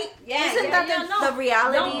 right? Yeah, Isn't that the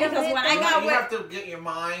reality? No, because of it, when I though? got You with- have to get your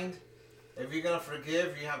mind. If you're gonna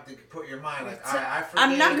forgive, you have to put your mind like, I forgive.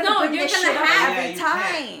 I'm not gonna No, bring you're this gonna shit up have- every you time.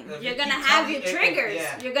 can't. If You're you gonna keep have telling your it- triggers.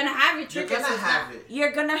 yeah. You're gonna have your You're triggers. gonna It's have not- it.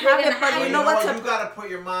 You're gonna You're have gonna it, but have you it. know what? You gotta put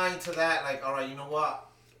your mind to that. Like, all right, you know what?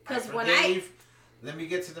 I 'Cause when forgave. Let me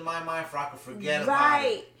get to my mind, for I can forget about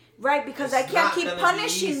it. Right, because It's I can't not keep gonna be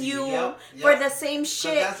punishing easy. you Yep. for the same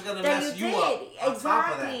shit that's gonna that you mess you did. up on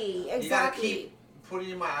top of that. Exactly. You gotta keep putting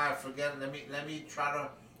your mind. I forget. Let me try to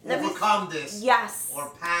Let me- overcome this. Yes. Or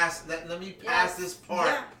pass. Let me pass Yes. this part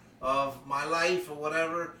Yeah. of my life or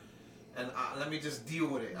whatever, and let me just deal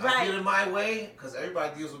with it. I Right. deal it my way because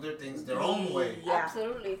everybody deals with their things their own way. Yeah.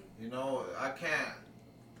 Absolutely. You know, I can't.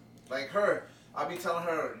 Like her, I'll be telling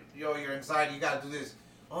her, yo, your anxiety, you gotta do this.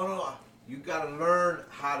 Oh no, you gotta learn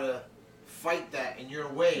how to fight that in your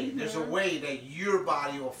way. There's a way that your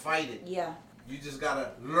body will fight it. Yeah. You just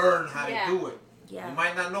gotta learn how Yeah. to do it. Yeah. You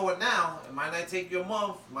might not know it now. It might not take you a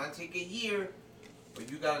month. It might take a year. But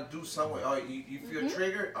you gotta do something. Oh, you feel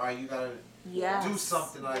triggered? All right, you gotta Yes. do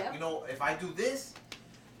something like, Yep. you know, if I do this,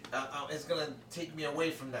 it's gonna take me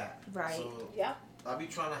away from that. Right. So Yep. I'll be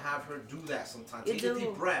trying to have her do that sometimes. You Take do. a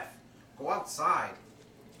deep breath. Go outside.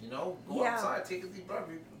 You know, go Yeah. outside. Take a deep breath.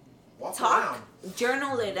 Walk Talk, around.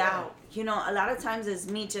 journal it Yeah. out. You know, a lot of times it's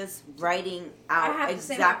me just writing I out have the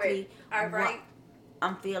same exactly habit. I write. what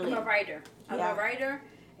I'm feeling. I'm a writer. I'm Yeah. a writer,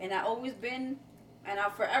 and I've always been, and I'll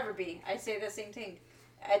forever be. I say the same thing.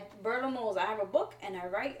 Berto knows I have a book, and I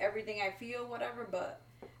write everything I feel, whatever. But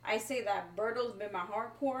I say that Berto's been my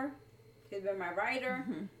hardcore. He's been my writer.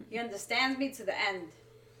 He understands me to the end.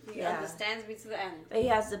 He Yeah. understands me to the end. But he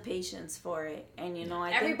has the patience for it, and you know,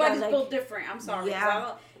 I Everybody's think that, built different. I'm sorry. 'Cause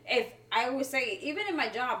Yeah. If I always say, even in my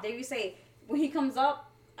job, they would say when he comes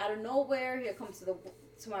up out of nowhere, he'll come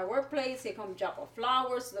to my workplace. He'll come drop off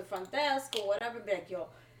flowers to the front desk or whatever. Be like, yo,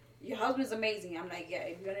 your husband's amazing. I'm like, yeah.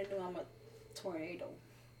 If you're gonna know, I'm a tornado.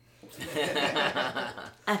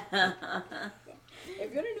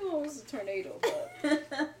 If you didn't know, I was a tornado. But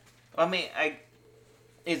I mean,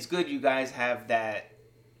 it's good you guys have that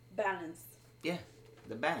balanced.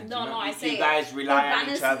 the balance. No, you know? no, I you say guys rely he on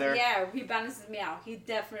each balances- other. Yeah, he balances me out. He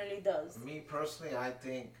definitely does. Me personally, I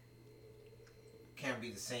think can't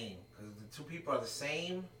be the same because the two people are the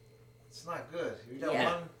same. It's not good. You got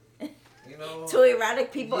Yeah. one, you know. two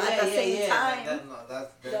erratic people at the same That, time.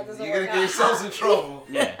 That doesn't you're gonna work get yourselves in trouble.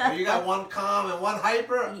 Yeah. If you got one calm and one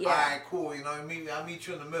hyper, Yeah. alright, cool. You know, I'll meet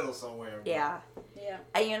you in the middle somewhere. Yeah. Yeah.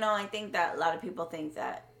 And you know, I think that a lot of people think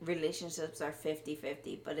that relationships are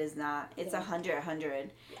 50-50, but it's not. It's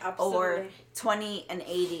 100-100 Absolutely. or 20 and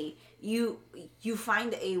 80. You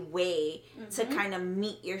find a way to kind of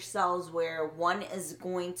meet yourselves where one is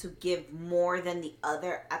going to give more than the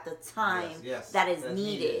other at the time Yes, that is that's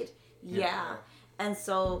needed. Yeah. And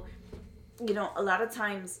so, you know, a lot of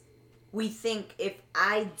times we think if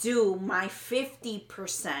I do my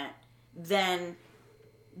 50%, then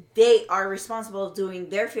they are responsible of doing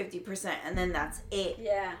their 50% and then that's it.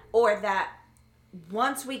 Yeah. Or that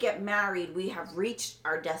once we get married, we have reached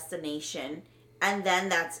our destination and then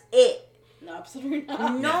that's it. No, absolutely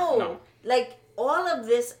not. No. no. Like all of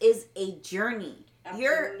this is a journey.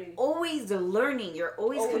 You're Absolutely. always learning. You're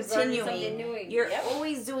always learning continuing. something new. You're Yep.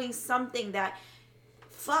 always doing something that,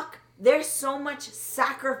 there's so much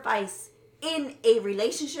sacrifice in a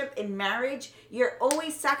relationship, in marriage. You're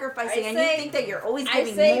always sacrificing and you think that you're always I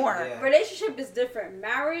giving say more. Yeah. relationship is different.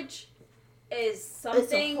 Marriage is something.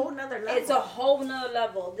 It's a whole nother level. It's a whole nother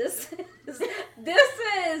level. This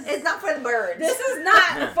is. It's not for the birds. This is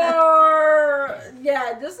not for.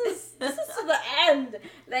 Yeah, this is to the end.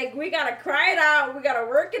 Like we gotta cry it out. We gotta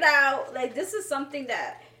work it out. Like this is something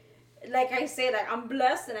that, like I say, like I'm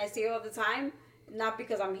blessed, and I say it all the time. Not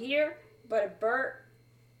because I'm here, but Bert,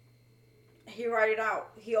 he wrote it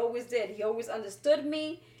out. He always did. He always understood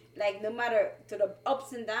me. Like no matter to the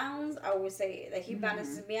ups and downs, I always say like he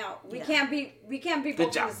balances me out. We Yeah. can't be Good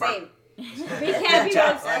both job, the same. Bert. We can't be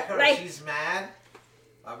job. both Like her, like she's mad.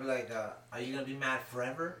 I'll be like, are you gonna be mad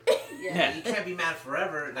forever? yeah. You can't be mad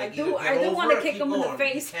forever. Like, I do either get want to over it, kick keep him in the going.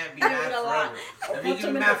 face. You can't be I mad do it a lot. forever. Or If you punch get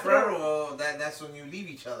him in mad the throat. forever, well, that's when you leave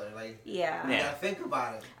each other. Like, Yeah. you Yeah. gotta think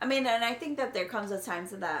about it. I mean, and I think that there comes a time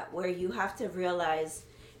to that where you have to realize,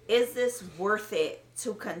 is this worth it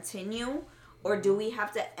to continue or do we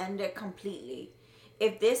have to end it completely?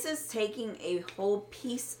 If this is taking a whole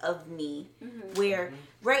piece of me where,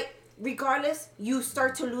 right, regardless, you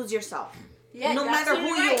start to lose yourself. Yeah, no that's matter who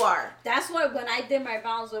absolutely you right. are. That's why when I did my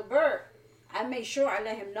vows with Bert, I made sure I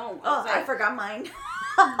let him know. Oh, was like, I forgot mine.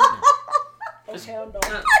 Oh, hell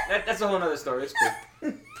no. That's a whole nother story. It's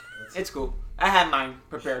cool. It's cool. I had mine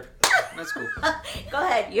prepared. That's cool. Go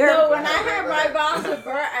ahead. When I had my vows with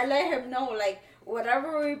Bert, I let him know, like,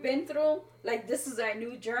 whatever we've been through, like, this is our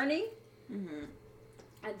new journey. Mm-hmm.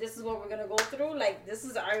 And this is what we're going to go through. Like, this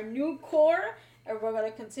is our new core, and we're going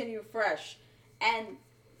to continue fresh. And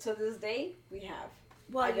to this day, we have.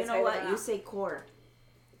 Well, you know what? You say core.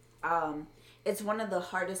 It's one of the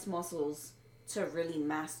hardest muscles to really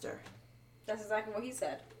master. That's exactly what he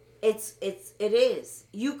said. It is.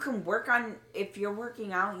 You can work on, if you're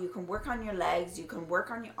working out, you can work on your legs, you can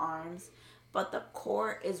work on your arms, but the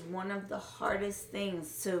core is one of the hardest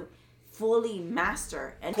things to fully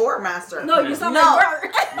master and core master. No, you sound like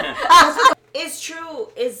Bert. It's true.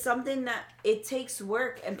 It's something that it takes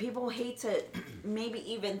work, and people hate to maybe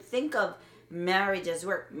even think of marriage as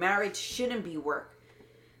work. Marriage shouldn't be work,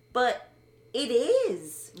 but it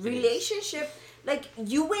is. Relationship, like,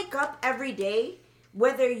 you wake up every day,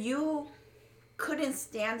 whether you couldn't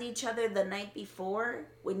stand each other the night before,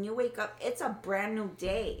 when you wake up, it's a brand new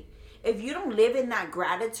day. If you don't live in that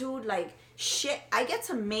gratitude, like, shit, I get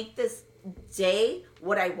to make this day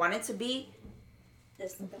what I want it to be.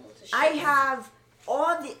 I have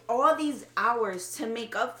all these hours to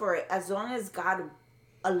make up for it, as long as God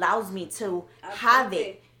allows me to have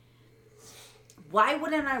it. Why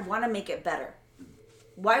wouldn't I want to make it better?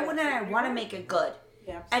 Why wouldn't I want to make it good?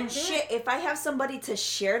 Yeah, and shit, if I have somebody to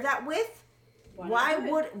share that with, why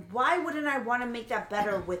wouldn't I want to make that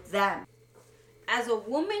better with them? As a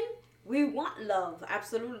woman, we want love,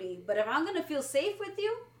 absolutely. But if I'm gonna feel safe with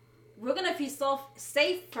you, we're gonna feel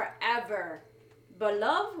safe forever. But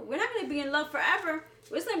love, we're not gonna be in love forever.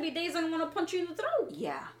 There's gonna be days I'm gonna punch you in the throat.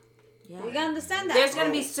 Yeah. You gotta understand that. There's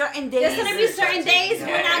gonna be certain days. There's gonna be certain days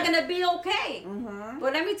we're not gonna be okay. Mm-hmm.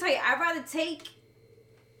 But let me tell you, I'd rather take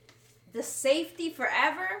the safety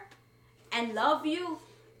forever and love you.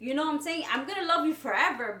 You know what I'm saying? I'm gonna love you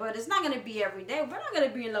forever, but it's not gonna be every day. We're not gonna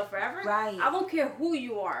be in love forever. Right. I don't care who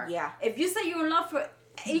you are. Yeah. If you say you're in love for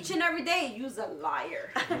each and every day, you's a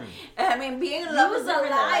liar. I mean, being in love is a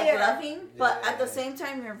liar. Loving, but at the same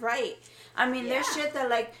time, you're right. I mean, there's shit that,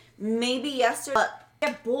 like, maybe yesterday, but I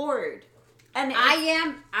get bored. And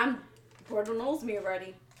I'm Gordo knows me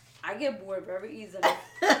already. I get bored very easily.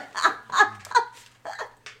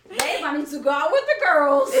 Babe, I need to go out with the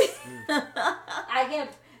girls. I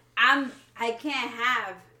can't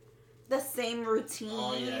have the same routine.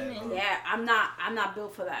 Oh, yeah, I'm not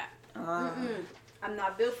built for that. I'm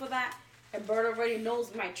not built for that. And Bert already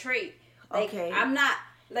knows my trait. Like, okay. I'm not,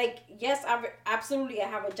 like, yes, I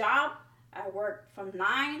have a job. I work from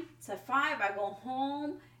 9 to 5. I go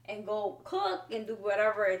home and go cook and do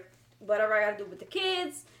whatever I gotta do with the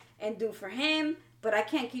kids and do for him. But I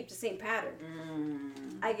can't keep the same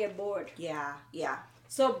pattern. I get bored. Yeah.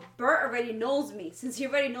 So Bert already knows me. Since he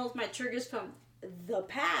already knows my triggers from the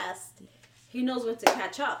past, he knows when to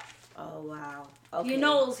catch up. Oh, wow. Okay. He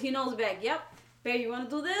knows back, yep. Babe, you want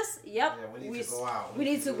to do this? Yep. Yeah, we need to go out. We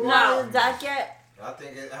need to go now, out. does that get... I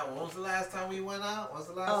think, when was the last time we went out? When was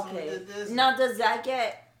the last time we did this? Now, does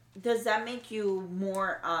that make you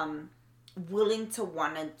more willing to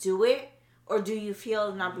want to do it? Or do you feel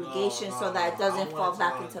an obligation so that it doesn't fall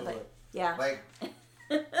back into the... Yeah. Like...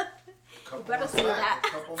 You better say that.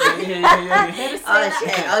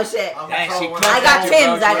 Oh shit. I got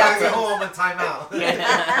Tim's. Home and time out.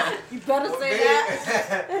 You better say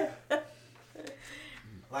that.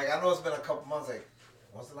 Like, I know it's been a couple months. Like,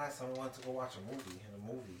 when's the last time we went to go watch a movie in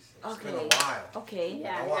the movies? It's been a while. Okay.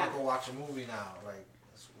 Yeah. I want to go watch a movie now. Like,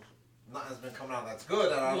 nothing's been coming out that's good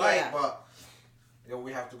that I like, but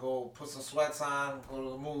we have to go put some sweats on, go to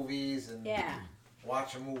the movies, and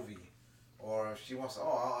watch a movie. Or if she wants to,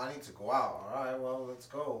 I need to go out. All right, well, let's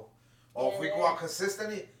go. Or if we go out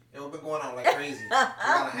consistently, we've been going out like crazy. We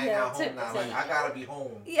gotta hang out home now. Like, I gotta be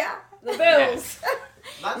home. Yeah. The bills.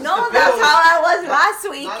 Not just no, the that's bills. how I was last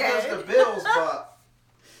weekend. Not just the bills, but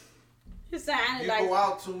you go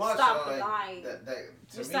out too much. Stop like, lying.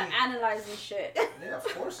 You start analyzing shit. Yeah, of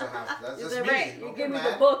course I have to. That's Is just it me. right? You give me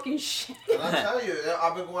the book and shit. And I tell you,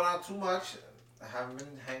 I've been going out too much. I haven't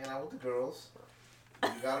been hanging out with the girls. You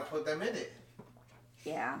gotta put them in it.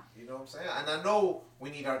 Yeah. You know what I'm saying? And I know we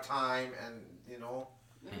need our time, and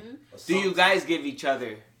Mm-hmm. Do you guys give each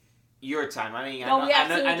other your time? I mean, No, I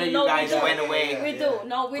know you guys went away We do.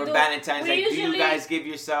 No, we for do. Valentine's. We Like, do you guys give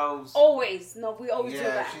yourselves? Always. No, we always do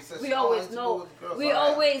that. She says We she always wants to know. go with the girls. We All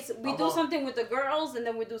right. always do something with the girls, and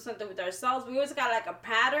then we do something with ourselves. We always got like a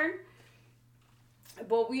pattern,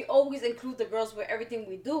 but we always include the girls with everything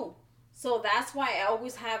we do. So that's why I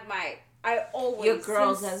always have your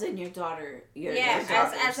girls, as in your daughter.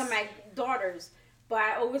 As in my daughters. But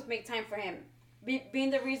I always make time for him. being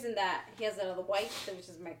the reason that he has another wife, which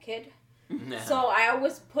is my kid. Nah. So I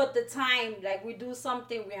always put the time, like we do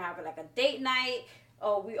something, we have like a date night,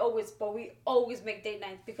 or we always make date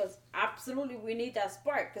nights because absolutely we need that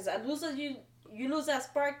spark. Because as soon as you lose that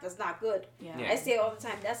spark, that's not good. Yeah. Yeah. I say it all the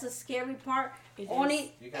time. That's the scary part. It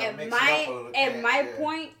Only You gotta at mix it up a little at bit, my yeah.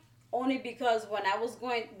 point, only because when I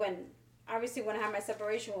had my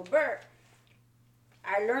separation with Bert,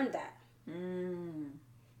 I learned that.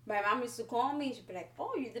 My mom used to call me. She'd be like,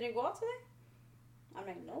 "Oh, you didn't go out today?" I'm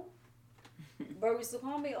like, "No." Bert used to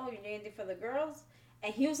call me, "Oh, you need anything for the girls?"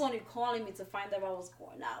 And he was only calling me to find out I was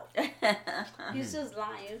going out. He was just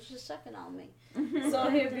lying. He was just checking on me. So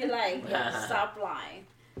he'd be like, "Yo, stop lying."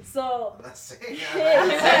 So I'm not saying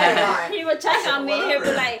he would check on me. He'd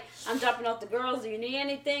be like, "I'm dropping off the girls. Do you need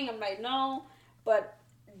anything?" I'm like, "No." But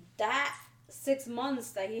that 6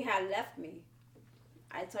 months that he had left me,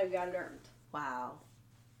 I tell you, I learned. Wow.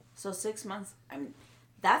 So 6 months,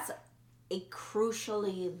 that's a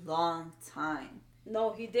crucially long time.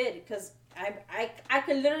 No, he did, because I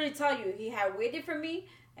could literally tell you, he had waited for me.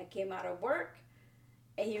 I came out of work,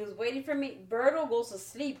 and he was waiting for me. Berto goes to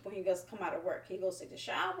sleep when he goes come out of work. He goes to take a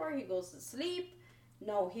shower. He goes to sleep.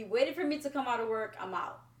 No, he waited for me to come out of work. I'm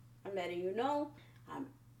out. I'm letting you know.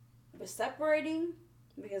 We're separating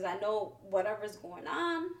because I know whatever's going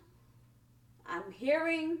on. I'm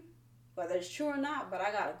hearing, whether it's true or not, but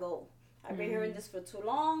I gotta go. I've been hearing this for too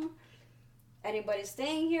long. Anybody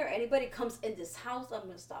staying here, anybody comes in this house, I'm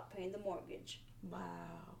gonna stop paying the mortgage.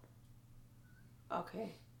 Wow.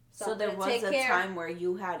 Okay. So So I'm there gonna was take a care. time where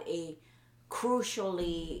you had a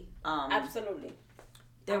crucially Absolutely.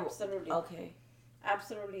 there Absolutely. Okay.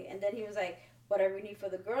 Absolutely. And then he was like, whatever you need for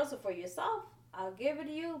the girls or for yourself, I'll give it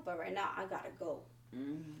to you, but right now I gotta go.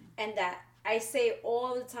 And that I say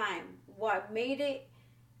all the time, what made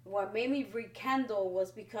me rekindle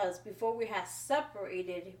was because before we had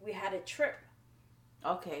separated, we had a trip.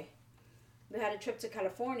 Okay. We had a trip to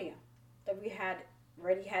California that we had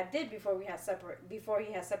already did before he had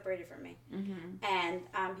separated from me. And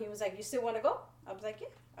he was like, "You still want to go?" I was like, "Yeah,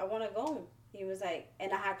 I want to go." He was like,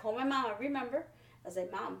 and I had called my mom. I remember. I was like,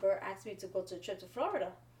 "Mom, Bert asked me to go to a trip to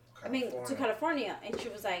Florida. To California," and she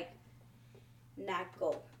was like, "Not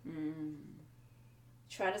go.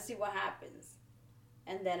 Try to see what happens."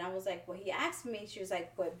 And then I was like, "Well, he asked me." She was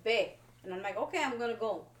like, "But babe," and I'm like, "Okay, I'm gonna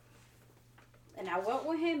go." And I went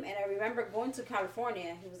with him, and I remember going to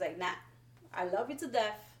California. He was like, "Nah, I love you to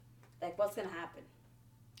death. Like, what's gonna happen?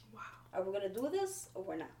 Wow. Are we gonna do this or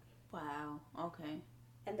we're not?" Wow. Okay.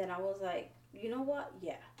 And then I was like, "You know what?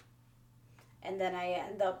 Yeah." And then I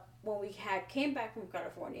end up, when we came back from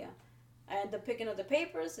California, I ended up picking up the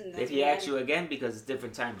papers. And Did he ask you again? Because it's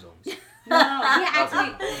different time zones. No, he asked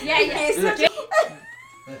me. Yeah.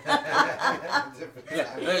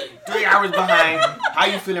 3 hours behind. How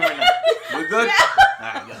you feeling right now? We good? All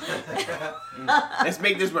right, go. Let's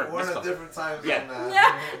make this work. We're Let's in a go. different time zone Yeah. now.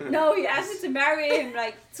 Yeah. No, he asked me to marry him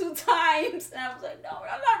like 2 times. And I was like, "No,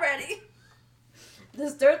 I'm not ready."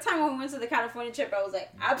 This third time when we went to the California trip, I was like,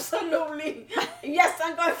 "Absolutely. Yes,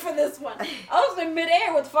 I'm going for this one." I was in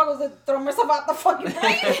midair. What the fuck was it? Throwing myself out the fucking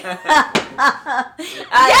plane?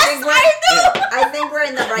 I think we're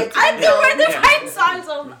in the right time I think we're in the Yeah. right time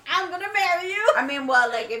zone. I'm going to marry you. I mean, well,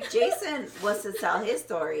 like if Jason was to tell his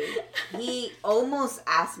story, he almost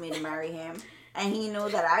asked me to marry him, and he knew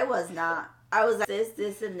that I was not. I was like,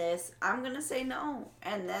 this, and this. I'm gonna say no,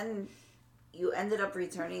 and then you ended up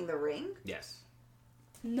returning the ring. Yes,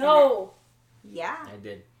 No. Yeah, I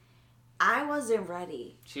did. I wasn't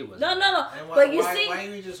ready. She was. No. And But you see. why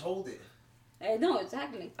you just hold it? No,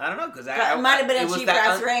 exactly. I don't know, because It might have been a cheap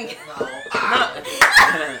ass ring.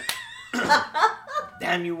 No.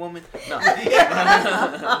 Damn you, woman. No.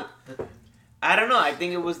 I don't know. I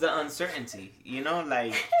think it was the uncertainty. You know,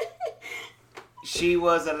 like, she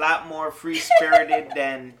was a lot more free-spirited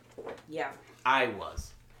than Yeah. I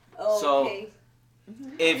was. Okay.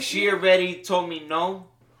 If she already told me no,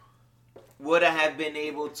 would I have been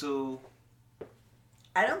able to...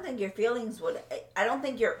 I don't think your feelings would. I don't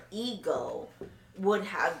think your ego would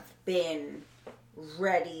have been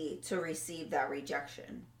ready to receive that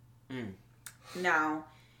rejection. Now,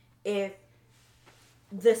 if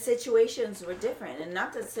the situations were different, and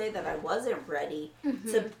not to say that I wasn't ready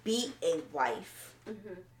to be a wife,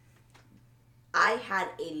 I had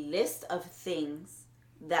a list of things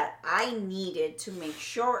that I needed to make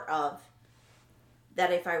sure of,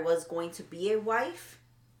 that if I was going to be a wife,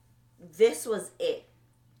 this was it.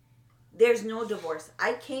 There's no divorce.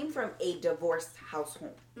 I came from a divorced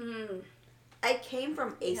household. I came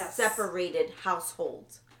from a separated household.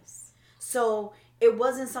 So it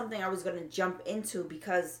wasn't something I was going to jump into,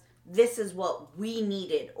 because this is what we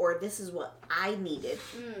needed or this is what I needed.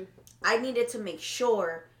 I needed to make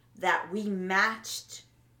sure that we matched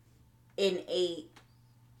in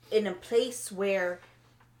a place where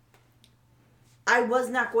I was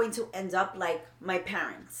not going to end up like my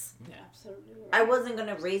parents. Yeah, absolutely. Right. I wasn't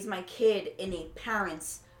going to raise my kid in a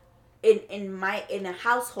parents in a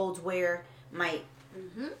household where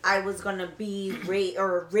I was going to be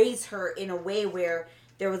raise her in a way where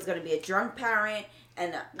there was going to be a drunk parent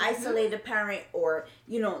and an isolated parent, or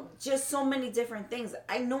just so many different things.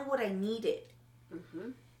 I know what I needed.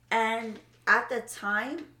 And at the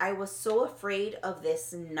time, I was so afraid of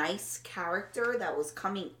this nice character that was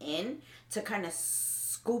coming in to kind of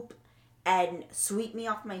scoop and sweep me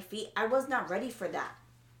off my feet. I was not ready for that.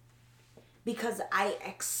 Because I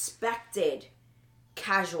expected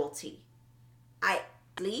casualty.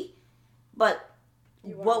 But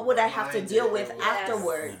what would I have to deal with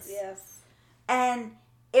afterwards? Yes. And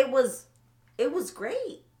it was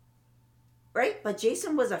great. Right? But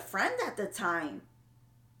Jason was a friend at the time.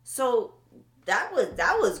 So that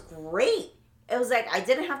was great. It was like I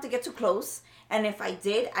didn't have to get too close, and if I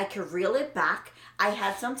did, I could reel it back. I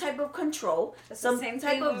had some type of control, some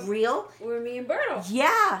type of reel. With me and Berto.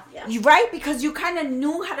 Yeah, you're right, because you kind of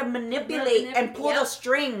knew how to manipulate and pull the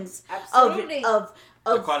strings of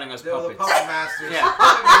They're calling us They were the puppets. puppet masters. Yeah.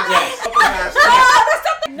 Puppet masters. Yes. Puppet masters.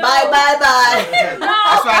 No. Bye.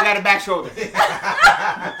 That's why I got a back shoulder. He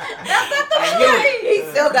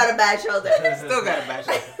still got a bad shoulder. Still got a back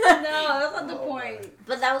shoulder. No, that's not the point.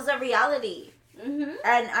 But that was the reality. Mm-hmm.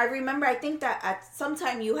 And I remember, I think that at some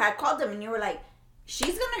time you had called him and you were like,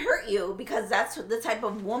 she's going to hurt you because that's the type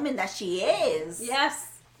of woman that she is. Yes,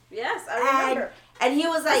 I remember. And he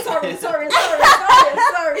was like, Sorry.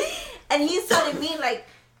 And he's telling me, like,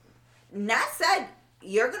 Nat said,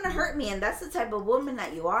 you're going to hurt me. And that's the type of woman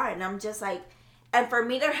that you are. And I'm just like, and for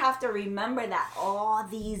me to have to remember that all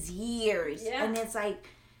these years. Yeah. And it's like,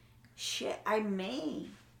 shit, I may.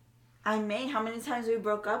 How many times we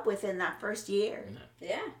broke up within that first year?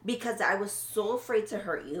 Yeah. Because I was so afraid to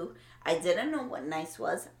hurt you. I didn't know what nice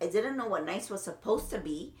was. I didn't know what nice was supposed to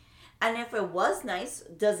be. And if it was nice,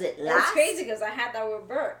 does it last? It's crazy because I had that with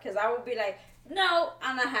Bert. Because I would be like, no,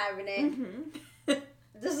 I'm not having it. Mm-hmm.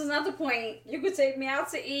 This is not the point. You could take me out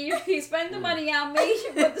to eat. You can spend the money on me.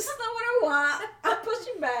 But this is not what I want. I'll push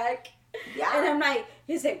you back. Yeah. And I'm like,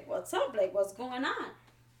 he's like, what's up? Like, what's going on?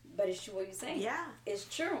 But it's true what you're saying. Yeah. It's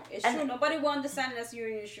true. It's true. Nobody will understand unless you're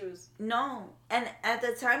in your shoes. No. And at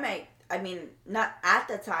the time, I mean, not at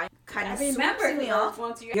the time, kind of remember me off.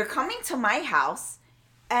 You're coming to my house,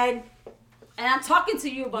 and I'm talking to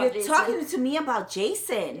you about you're Jason. talking to me about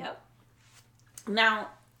Jason. Yep. Now,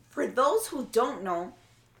 for those who don't know,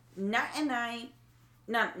 Nat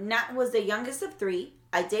was the youngest of three.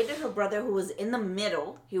 I dated her brother who was in the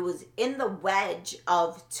middle. He was in the wedge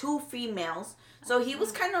of two females. So he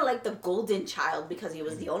was kind of like the golden child because he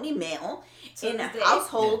was the only male in a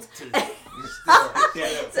household. In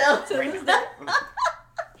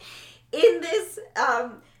this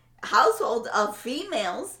household of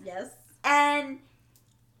females. Yes. And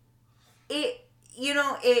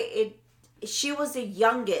she was the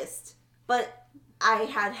youngest, but I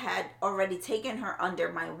had already taken her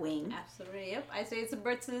under my wing. Absolutely, yep. I say it's a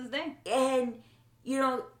bird to this day. And,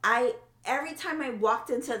 every time I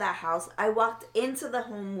walked into that house, I walked into the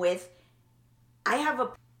home with, I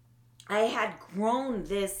had grown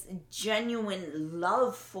this genuine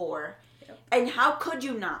love for. Yep. And how could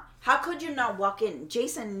you not? How could you not walk in?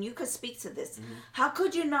 Jason, you could speak to this. Mm-hmm. How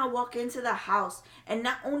could you not walk into the house and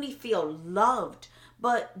not only feel loved,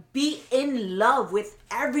 but be in love with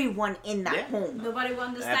everyone in that home? Nobody will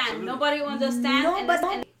understand. Absolutely. Nobody will understand.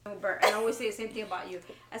 Nobody. And I always say the same thing about you.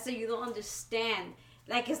 I say you don't understand.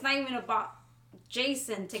 Like, it's not even about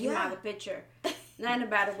Jason taking him out of the picture. Not in a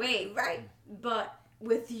bad way. Right. But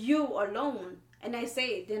with you alone. And I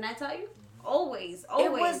say, didn't I tell you? Always.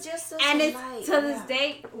 It was just such and a it's light. to this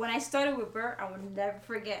day, when I started with Bert, I will never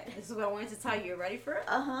forget. This is what I wanted to tell you. You ready for it?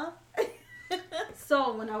 Uh-huh.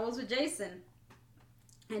 So, when I was with Jason,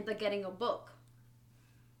 I ended up getting a book.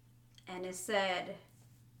 And it said,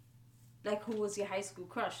 like, who was your high school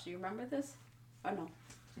crush? Do you remember this? Or no?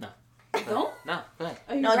 No. You don't? No, go ahead.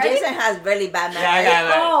 Are you No, ready? Jason has really bad memory. Yeah, I got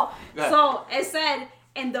it. Oh, so it said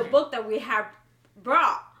in the book that we have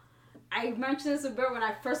brought, I mentioned this to Bert when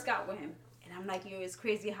I first got with him. And I'm like, it's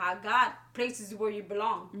crazy how God places you where you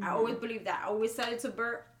belong. Mm-hmm. I always believe that. I always said it to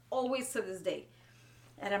Bert, always to this day.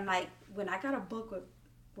 And I'm like, when I got a book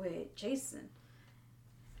with Jason,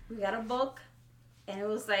 we got a book, and it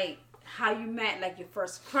was like how you met, like your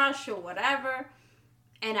first crush or whatever.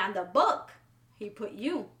 And on the book, he put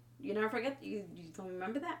you. You never forget? You don't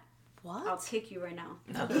remember that? What? I'll kick you right now.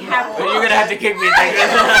 No. He had You're gonna have to kick me.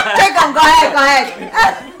 Kick him. Go ahead.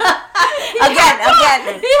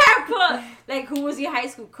 Again. He had put like, who was your high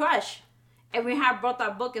school crush? And we had brought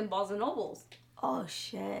that book in Balls and Nobles. Oh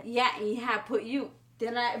shit. Yeah, and he had put you.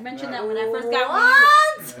 Didn't I mention that when I first got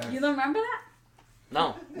What? you don't remember that?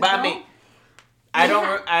 No, but I mean, I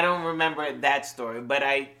don't remember that story, but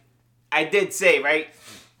I did say, right?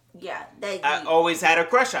 Yeah. I always had a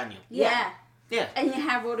crush on you. Yeah. Yeah. And you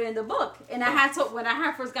had wrote it in the book. And I had to, when I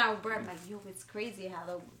had first got with Bert, I'm like, yo, it's crazy how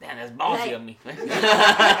the... Damn, that's ballsy Like- of me.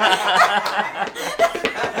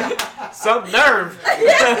 Some nerve.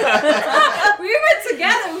 We were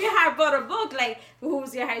together. We had bought a book, like, who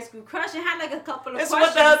was your high school crush? And had, like, a couple of That's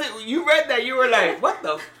questions. what the hell you read that, you were like, what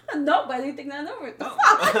the? No, but I didn't think that over. What the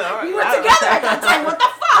fuck? All right. We were together at that time. What the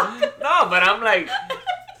fuck? No, but I'm like...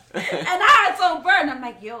 And I had told Bert, and I'm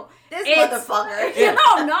like, yo, This it's- motherfucker.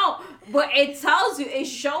 You no. But it tells you, it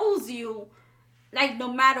shows you, like,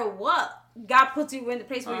 no matter what, God puts you in the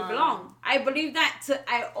place where you belong. I believe that.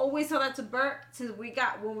 I always tell that to Bert since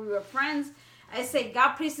when we were friends. I say,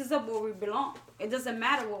 God places us where we belong. It doesn't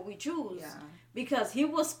matter what we choose. Yeah. Because he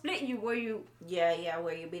will split you where you... Yeah,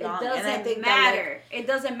 where you belong. It doesn't and I think matter. It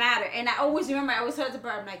doesn't matter. And I always remember, I always tell it to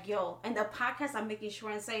Bert, I'm like, yo, and the podcast, I'm making sure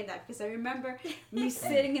I'm saying that because I remember me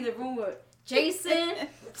sitting in the room with Jason,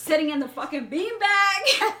 sitting in the fucking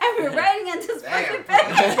beanbag, and we're writing into this fucking bed.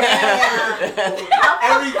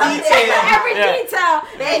 Every detail. Every detail.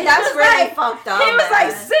 Man, that's was really like, fucked up. He was man.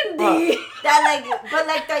 like, Cindy.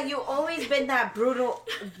 That that you always been that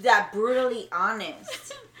brutally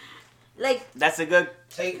honest. Like That's a good...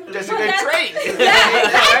 Take That's a But good that's- trait.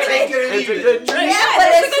 Yeah, take it or It's a leave good it. trait. yeah, but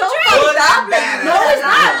it's so fucked up. bad. No, it's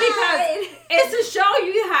not because it's to show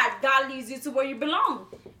you how God leads you to where you belong.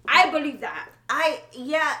 I believe that.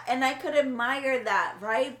 And I could admire that,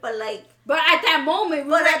 right? But like, But at that moment,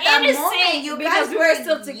 we But were at that innocent moment, you because guys we were were-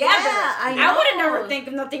 still together. yeah, I would have know. never think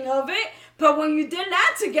of nothing of it. But when you did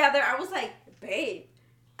that together, I was like, babe.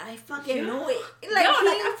 I fucking knew it. Like,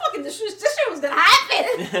 I fucking, this shit was gonna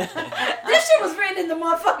happen. This shit was written in the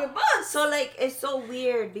motherfucking book. So like, it's so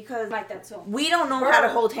weird because Like that too. we don't know how to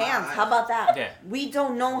hold hands. How about that? Yeah. We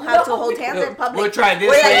don't know how to hold hands in public. We'll try this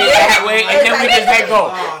We're way, like, that way, and then we just let go.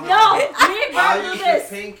 No, me and I'll Bert do use your this.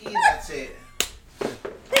 pinky, that's it.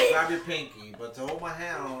 Grab your pinky, but to hold my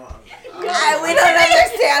hand, We don't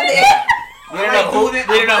understand it. We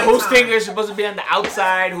don't know whose finger is supposed to be on the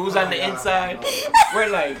outside, who's on the inside. We're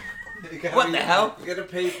like, what the hell? You get a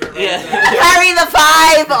paper. Right Yeah. there. Carry the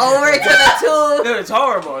 5 over to the 2. Dude, it's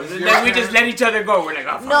horrible. Then we just let each other go. We're like,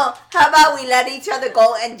 oh, fuck. No, how about we let each other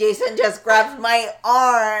go and Jason just grabs my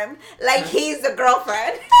arm like he's the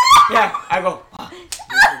girlfriend. Yeah, I go.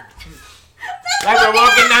 Like we're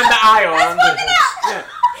walking down the aisle. I'm just- yeah.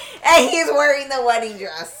 And he's wearing the wedding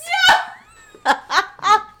dress.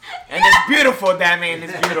 And it's beautiful, damn it.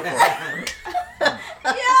 It's beautiful.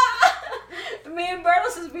 Yeah. Me and Berto,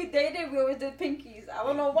 since we dated, we always did pinkies. I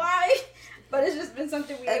don't know why, but it's just been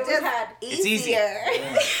something we It's always just had. It's easy. easier.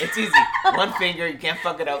 It's easy. One finger, you can't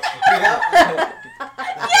fuck it up.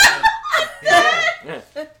 Yeah.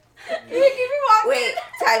 You keep me walking. Wait,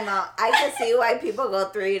 time out. I can see why people go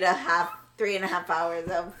 3.5 hours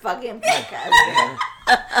of fucking podcast.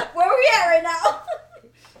 Where we at right now?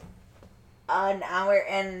 An hour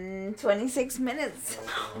and 26 minutes.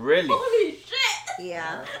 Really? Holy shit.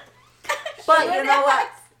 Yeah. But you know what?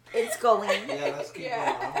 It's going. Yeah, let's keep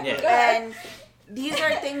Yeah. going. Yeah. And these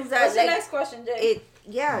are things that What's the like next question, Jay?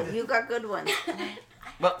 you got good ones.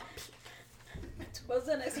 Well, What's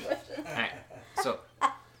the next question? alright. So,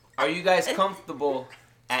 are you guys comfortable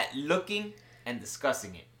at looking and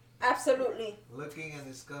discussing it? Absolutely. Looking and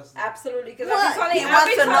discussing. Absolutely. Because What? He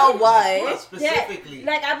wants to know What why. specifically?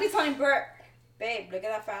 Yeah, like I'll be telling Bert, babe, look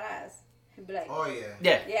at that fat ass. He'd be like, Oh yeah.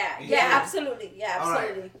 Yeah. yeah, Yeah. absolutely. Yeah, All right.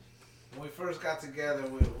 absolutely. When we first got together,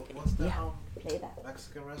 what's the Play that.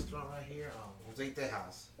 Mexican restaurant right here? Jose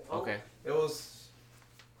Tejas. Okay. It was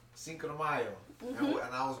Cinco de Mayo,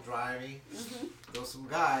 and I was driving. There was some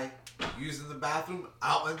guy using the bathroom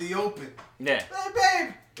out in the open. Yeah. Hey,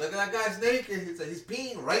 babe, look at that guy's naked. He said he's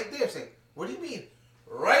peeing right there. I said, what do you mean?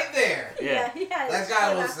 Right there. Yeah. Yeah. That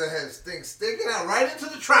guy was his thing sticking out right into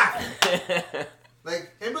the traffic.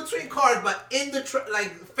 Like, in between cars, but in the,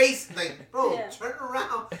 face, bro, Yeah. turn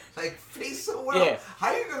around, face somewhere Yeah. else.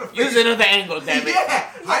 How you gonna face Use another angle, damn it.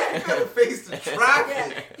 Yeah, how you gonna face the Yeah,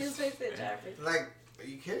 traffic? he's facing the traffic. Are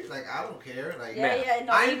you kidding? I don't care. Yeah,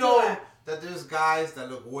 no, I me too. know that there's guys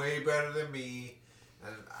that look way better than me,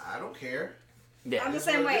 and I don't care. Yeah. I'm the It's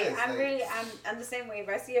same what it way. is, I'm the same way. If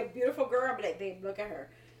I see a beautiful girl, I'll be like, babe, look at her.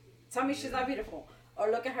 Tell me she's not beautiful. or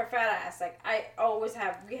look at her fat ass. Like we always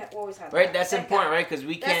have Right, that's Thank important, God. right? Because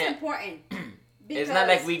we That's can't. important. It's not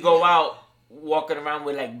like we go out walking around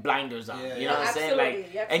with like blinders on. Yeah, you know what I'm saying?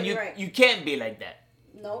 Like, You're and absolutely right. you can't be like that,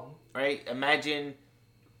 Nope. right? Imagine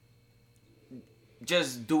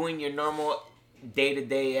just doing your normal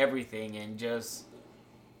day-to-day everything and just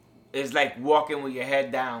it's like walking with your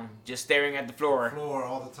head down, just staring at the floor.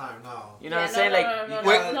 All the time. No. You know what I'm saying?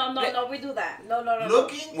 No, we do that. No.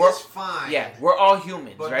 Looking We're- is fine. Yeah, we're all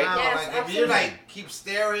humans, But right? now, Yes, like, if absolutely. you like keep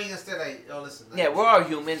staring instead, like, oh, listen. Yeah, we're all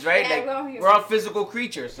humans, right? Yeah, like we're all humans. we're all physical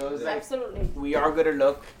creatures, so it's like Absolutely. we are gonna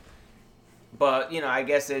look. But I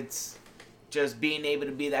guess it's just being able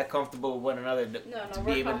to be that comfortable with one another to We're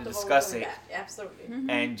be able to comfortable discuss with it that. Absolutely.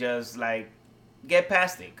 and just like get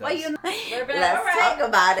past it. 'cause- Let's talk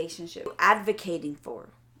about relationship. Advocating for.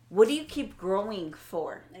 What do you keep growing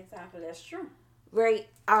for? Exactly, that's true. Right?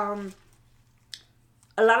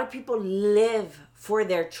 A lot of people live for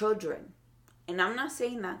their children. And I'm not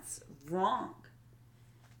saying that's wrong.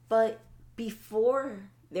 But before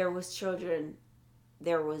there was children,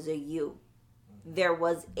 there was a you. There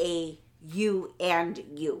was a you and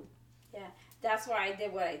you. Yeah, that's why I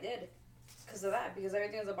did what I did. Because of that. Because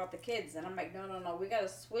everything was about the kids. And I'm like, no. We got to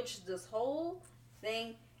switch this whole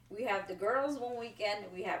thing. We have the girls one weekend.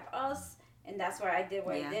 We have us. And that's why I did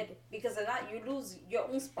what I did. Because of that, you lose your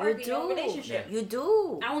own spark in your relationship. You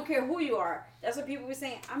do. I don't care who you are. That's what people be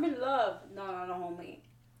saying. I'm in love. No, homie.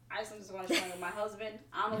 I just want to spend with my husband.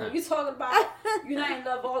 I don't know what you're talking about. You're not in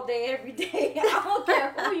love all day, every day. I don't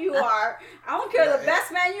care who you are. I don't care the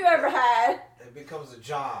best man you ever had. It becomes a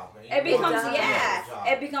job. It becomes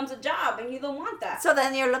It it becomes a job, and you don't want that. So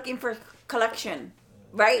then you're looking for collection.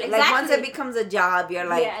 Right? Exactly. Like once it becomes a job, you're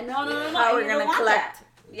like, no. how and we're you going don't to want collect. that.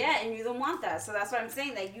 Yeah, and you don't want that. So that's what I'm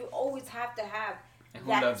saying. Like you always have to have And who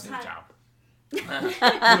that loves their time. job? Who loves their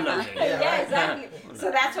job? Yeah, exactly.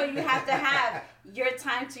 So that's why you have to have your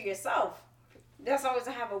time to yourself. That's always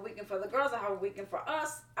I have a weekend for the girls. I have a weekend for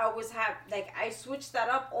us. I always have I switched that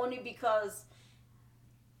up only because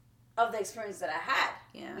of the experience that I had.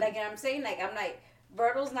 Yeah. Like I'm saying, I'm like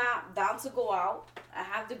Berto's not down to go out. I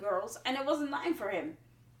have the girls, and it wasn't nothing for him.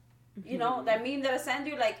 You know that meme that I send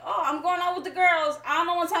you, like, oh, I'm going out with the girls. I don't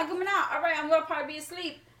know what time coming out. All right, I'm gonna probably be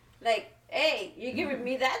asleep. Like, hey, you're giving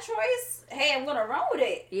me that choice? Hey, I'm gonna run with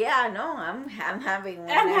it. Yeah, no, I'm having one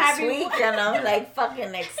I'm next having week, one. and I'm like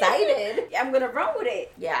fucking excited. I'm gonna run with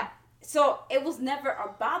it. Yeah. So it was never a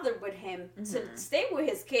bother with him to stay with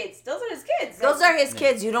his kids. Those are his kids. Those are his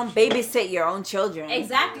kids. You don't babysit your own children.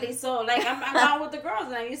 Exactly. So I'm down with the girls,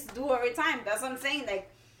 and I used to do it every time. That's what I'm saying. Like,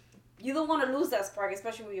 you don't want to lose that spark,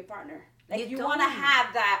 especially with your partner. Like you want to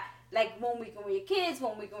have that, like 1 weekend with your kids,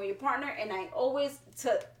 1 weekend with your partner, and I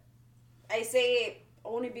say it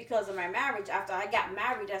only because of my marriage. After I got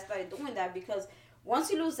married, I started doing that because once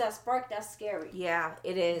you lose that spark, that's scary. Yeah,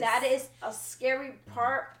 it is. That is a scary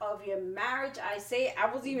part of your marriage. I say I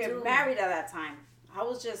wasn't even married at that time. I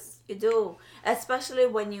was just... You do. Especially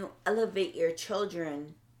when you elevate your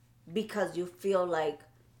children because you feel like,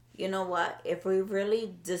 you know what? If we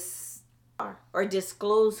really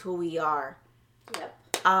disclose who we are,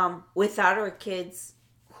 without our kids,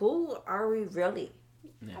 who are we really?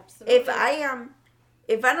 Yeah. Absolutely.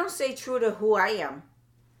 If I don't stay true to who I am,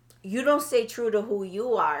 you don't stay true to who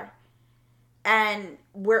you are, and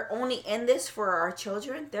we're only in this for our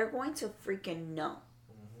children, they're going to freaking know.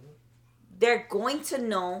 They're going to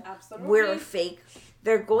know we're fake.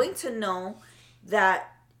 They're going to know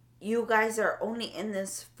that you guys are only in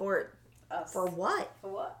this for Us. for what?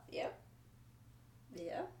 For what? Yep.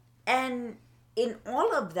 Yeah. And in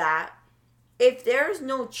all of that, if there's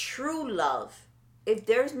no true love, if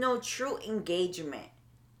there's no true engagement,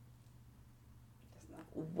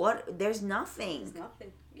 there's nothing. It's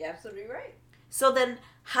nothing. You're absolutely right. So then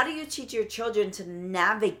how do you teach your children to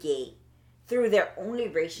navigate through their own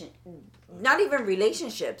not even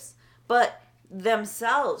relationships, but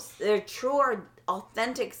themselves, their true or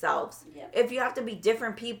authentic selves, if you have to be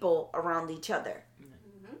different people around each other?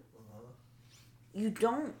 You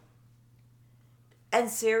don't. And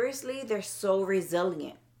seriously, they're so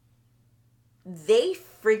resilient. They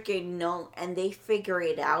freaking know and they figure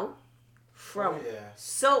it out from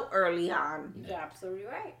so early on You're absolutely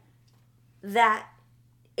right. that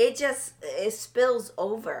it spills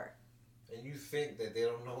over. And you think that they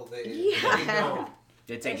don't know that Yeah. they know.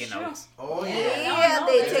 They're taking notes. Oh yeah. Yeah,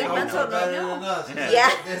 they take know mental better notes. than us.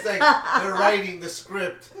 Yeah. It's like they're writing the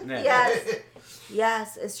script.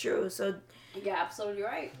 Yes, it's true. So You're absolutely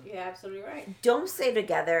right. You're absolutely right. don't stay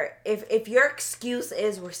together. If your excuse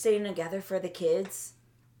is we're staying together for the kids,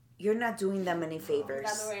 you're not doing them any favors.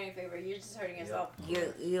 You're not doing any favor. You're just hurting yourself.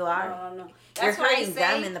 You are. No. You're That's why I hurting say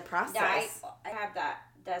them in the process. that I have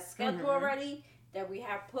that schedule already that we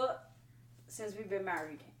have put since we've been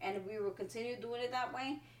married, and we will continue doing it that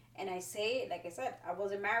way. And I say, like I said, I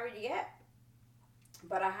wasn't married yet,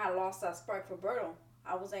 but I had lost that spark for Berto.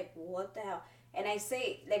 I was like, what the hell? And I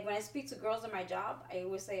say, like, when I speak to girls in my job, I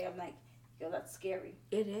always say, I'm like, yo, that's scary.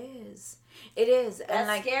 It is. It is. That's and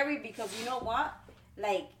like, scary because you know what?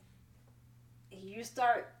 Like, you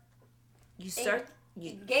start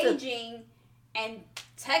engaging and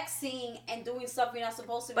texting and doing stuff you're not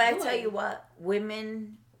supposed to be doing. But I tell you what,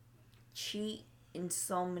 women cheat in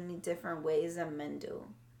so many different ways than men do.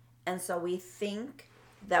 And so we think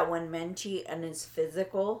that when men cheat and it's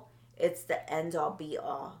physical, it's the end all be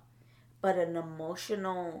all. But an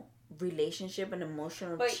emotional relationship, an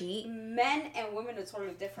emotional cheat. Men and women are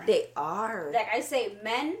totally different. They are. Like I say,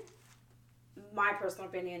 men, my personal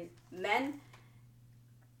opinion, men,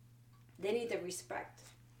 they need the respect.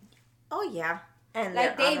 Oh, yeah. And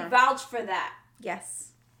like they honor. vouch for that. Yes.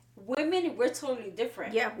 Women, we're totally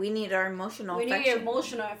different. Yeah, we need our emotional affection. We need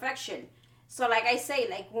emotional affection. So like I say,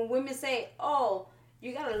 like when women say, oh,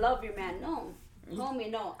 you gotta love your man. No.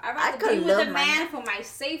 Homie, no. I'd rather be with a man for my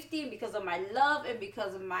safety and because of my love and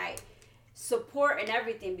because of my support and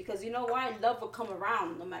everything. Because you know why? Love will come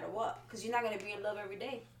around no matter what. Because you're not going to be in love every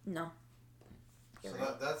day. No. So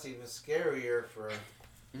that's even scarier for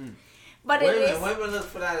but women. It is, women look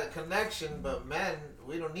for that connection, but men,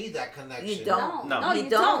 we don't need that connection. You don't. No, you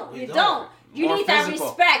don't. You don't. You More need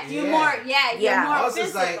physical. that respect. You're more, you're more Us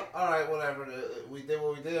is physical. like, all right, whatever. We did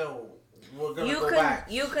what we did. We're gonna go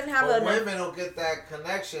back. You can have but women don't get that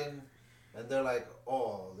connection, and they're like,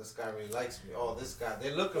 "Oh, this guy really likes me. Oh, this guy."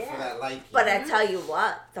 They're looking for that like. But I tell you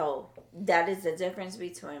what, though, that is the difference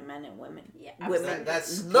between men and women. Yeah, women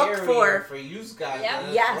that's look for you guys. Yeah.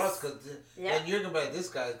 And Yes. for us, cause then you're gonna be like, "This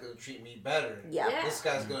guy's gonna treat me better. Yeah. This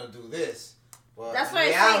guy's gonna do this." Well, that's in why I say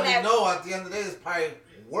reality, that. no. At the end of the day, it's probably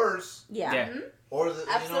worse. Yeah. Yeah. Mm-hmm. Or you know what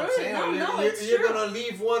I'm Absolutely. saying? No, Or it's you're true. gonna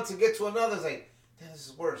leave one to get to another. It's like, damn, this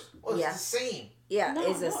is worse. Oh, it's Yeah. the same. Yeah, No,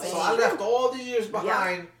 it's the no, same. So I left all the years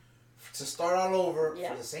behind to start all over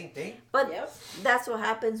Yeah. for the same thing. But Yep. that's what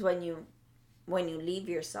happens when you leave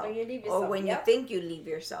yourself. When you leave Or yourself, when yep. you think you leave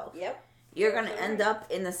yourself. Yep. You're going to Absolutely. end up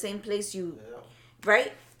in the same place Yeah.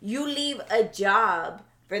 right? You leave a job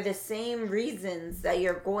for the same reasons that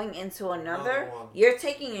you're going into another. Another one. You're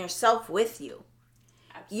taking yourself with you.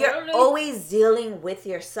 Absolutely. You're always dealing with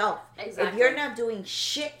yourself. Exactly. If you're not doing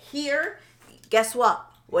shit here, guess what?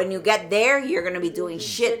 When you get there, you're going to be doing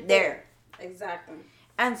shit there. Exactly.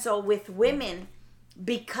 And so with women,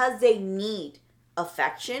 because they need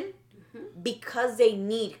affection, because they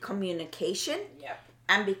need communication, Yep.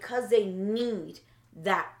 and because they need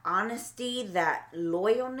that honesty, that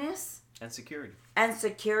loyalness, And security. and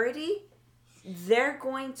security, they're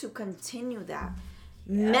going to continue that.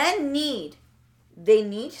 Men need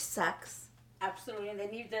sex. Absolutely. And they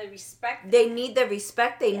need the respect. They need the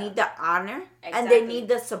respect. They need the honor. And they Exactly. need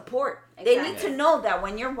the support. They need Exactly. to know that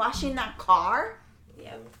when you're washing that car,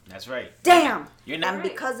 Yep. That's right. damn. You're not And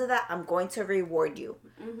right. because of that, I'm going to reward you.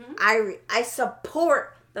 Mm-hmm. I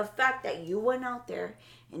support the fact that you went out there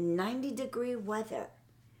in 90-degree weather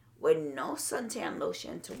with no suntan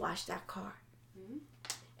lotion to wash that car.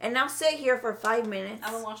 And now sit here for 5 minutes. I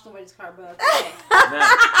don't wash nobody's car, but okay.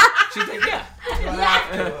 She's like, yeah.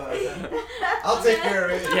 I'll take care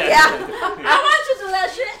of it. Yeah. I want you to do that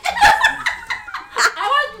shit. I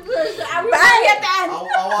want you to do that shit. I Bye really at the end.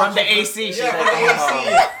 I'll watch From the it AC, she's Yeah, like, from the oh.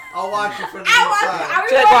 AC. I'll watch it from the I inside.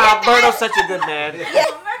 She's like, wow, Berto's such a good man. Get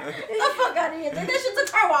the fuck out of here. Take that shit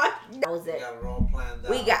to car wash. That was We it. got it all planned out.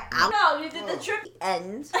 We got out. No, you did the trick.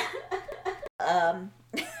 End.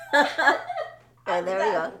 And there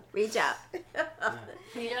we go. Reach out.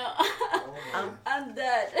 You know, I'm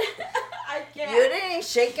dead. I can't. You didn't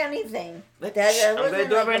shake anything. Let's- That I'm gonna wasn't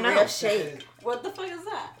do it like right a now. real shake. What the fuck is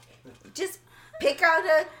that? Just pick out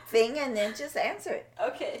a thing and then just answer it.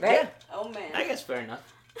 Okay. Right? Oh man. I guess fair enough.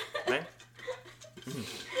 Right?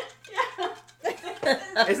 Yeah.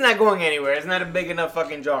 It's not going anywhere. It's not a big enough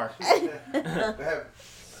fucking jar.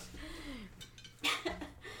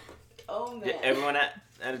 Oh man. Yeah, everyone at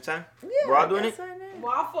a time? Yeah, We're all doing that's it? what I know.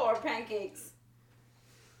 Waffle or pancakes?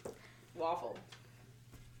 Waffle.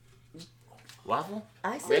 Waffle?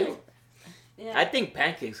 I see. Really? Yeah. I think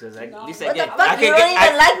pancakes, because at No. least What I the get. fuck? I You can don't get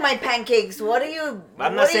even like my pancakes. What are you? I'm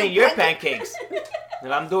what not are saying you your pancake- pancakes.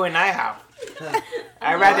 But I'm doing IHOP. I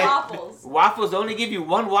I'd rather. waffles. Waffles only give you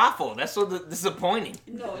one waffle. That's so disappointing.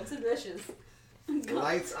 No, it's delicious.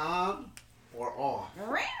 Lights on or off?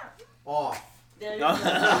 Off. There you No. go. Really?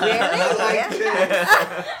 I like Yeah. James.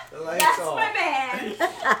 The lights That's off. my man.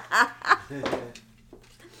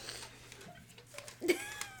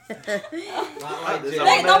 Not like There's Jay. a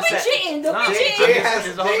Hey, don't be set. cheating. Don't No. be Jay cheating. has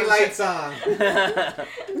There's a whole daylights on.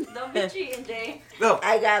 Don't be cheating, Jay. Go.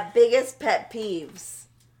 I got biggest pet peeves.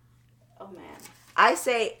 Oh man. I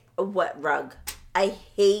say a wet rug. I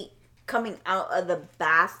hate coming out of the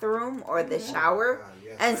bathroom or the shower God,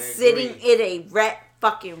 yes, and I sitting agree. in a red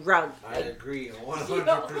fucking rug. I Like, agree,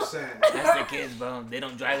 100%. That's the kids, bro. They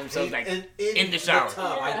don't dry themselves like in the shower.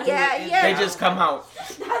 tub. I do Yeah, it in yeah. they the just tub. come out.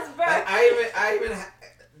 That's Like, bad. I even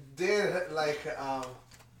did like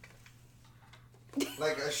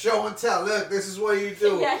a show and tell. Look, this is what you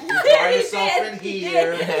do. Yeah, you you dry did, yourself you in did, you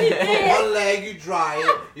here. did, you You put did. one leg, you dry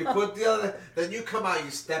it. You put the other. Then you come out. You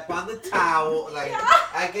step on the towel. Like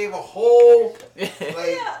I gave a whole like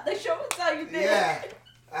Yeah, the show will tell you this. yeah.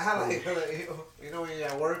 I had like you know when you're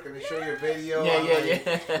at work and they show your video. Yeah, on, yeah, like,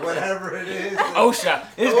 yeah. Whatever it is. OSHA.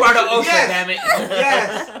 It's part of OSHA, Yes. damn it.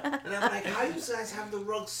 Yes. And I'm like, how you guys have the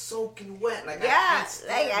rug soaking wet? Like I yeah, can't like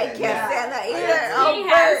stand I that. can't stand that I either. agree. Oh, He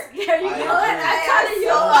Bert. has. There you I go. agree. I'm telling you.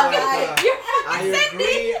 So Oh my fucking, God. you're I fucking Cindy.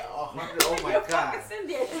 agree. 100. Oh my You're God. fucking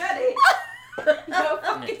Cindy. I said it. You're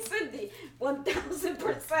fucking Cindy.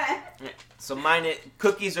 1000%. So mine is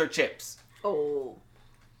cookies or chips. Oh,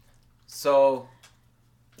 So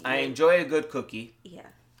I enjoy a good cookie yeah.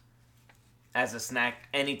 as a snack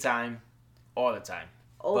anytime, all the time.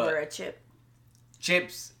 Over But- a chip.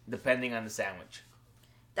 Chips, depending on the sandwich.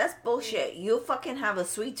 That's bullshit. You fucking have a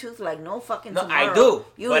sweet tooth like no fucking No, tomorrow. I do.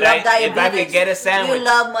 You but love if diabetes. I could get a sandwich, You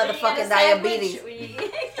love When you get a motherfucking sandwich,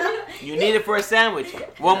 diabetes. you need it for a sandwich.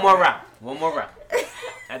 One more round. One more round.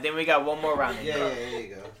 I think we got one more round. Yeah, yeah, there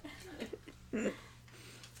you go.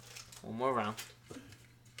 One more round.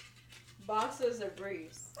 Boxers or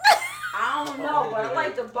briefs? I don't know, but I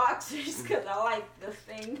like the boxers because I like the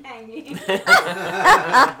thing hanging.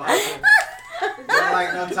 You don't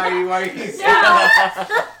like no tidy whities?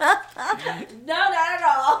 No, not at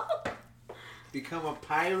all. Become a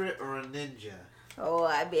pirate or a ninja? Oh,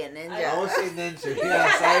 I'd be a I ninja. always say ninja.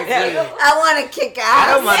 Yes, I agree. I want to kick ass.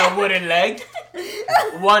 I don't want a wooden leg,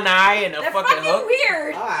 one eye, and a They're fucking fucking hook.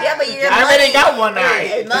 weird. All right. Yeah, but you're I already money. got one eye.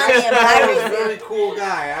 Hey, Money and Pirate's a pirates. very cool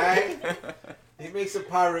guy, alright? He makes a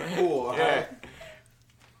pirate cool, alright?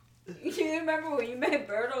 You remember when you met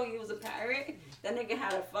Berto and he was a pirate? That nigga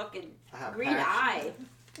had a fucking I have green patch. eye.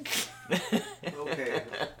 Okay.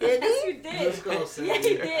 Did Yes, he? you did. Let's go, Cindy. Yeah, you I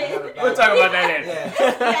did. had a bad We'll talk about that later. Yeah.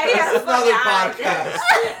 Yeah, he had a That's another fucking podcast.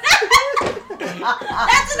 eye.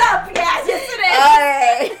 That's enough, guys. Yes, it is.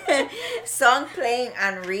 Alright. Song playing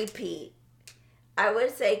on repeat. I would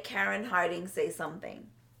say Karen Harding Say Something.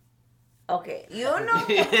 Okay. You know what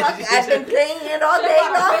the fuck? I've been playing it all day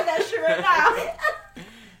I'm gonna play long. that shit right now.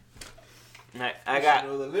 I You got should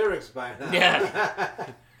know the lyrics by now.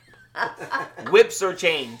 Yeah. whips or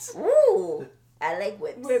chains. Ooh. I like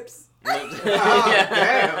whips. Whips.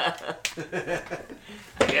 Yeah. Damn.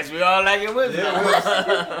 I guess we all like your whips.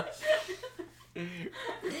 Yeah, now.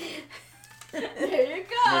 There you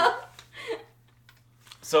go.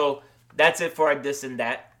 So that's it for our this and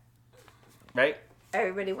that, right?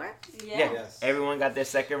 Everybody went? Yeah. Yes. Everyone got their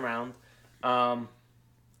second round.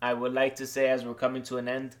 I would like to say, as we're coming to an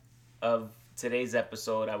end of today's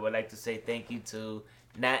episode, I would like to say thank you to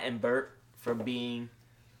Nat and Bert for being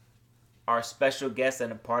our special guests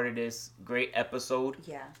and a part of this great episode.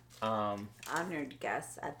 Yeah. Um, Honored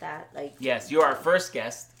guest at that. Like, yes, you're our first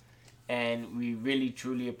guest, and we really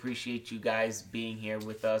truly appreciate you guys being here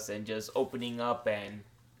with us and just opening up and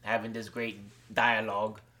having this great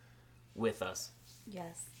dialogue with us.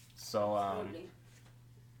 yes. So, Absolutely.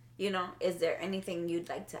 You know, is there anything you'd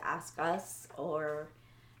like to ask us or,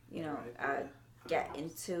 you know, get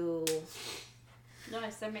into? No,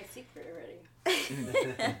 I said my secret already.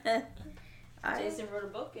 I- Jason wrote a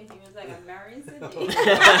book and he was like, I'm marrying Cindy.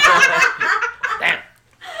 damn.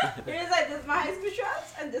 He was like, this is my high school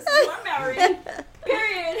trust and this is who I'm marrying.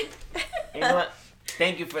 Period. You know what?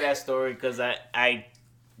 Thank you for that story, because I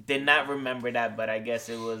did not remember that, but I guess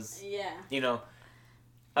it was, Yeah. you know,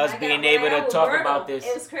 us When I being got- when I able got to with talk Berto, about this.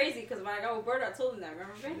 It was crazy because when I got with Berto, I told him that.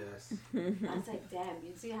 Remember me? Yes. I was like, damn,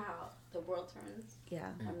 you see how the world turns? Yeah.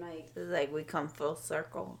 I'm like, It's like we come full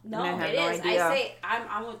circle. no, And I it have is. no idea. I say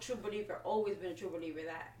I'm a true believer. Always been a true believer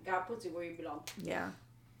that God puts you where you belong. Yeah.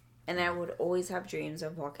 And I would always have dreams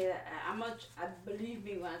of walking. Yeah, I believe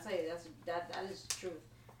me when I tell you that is the truth.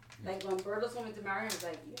 Like when Berto told me to marry him, I was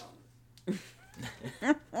like, yo,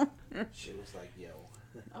 She was like, yo.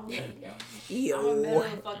 I'm like, yo. I'm in the middle Yo.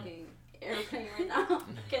 of a fucking airplane right now.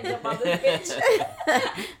 Can't jump on this bitch.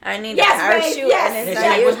 I need Yes, a parachute babe, yes, and it's Hey,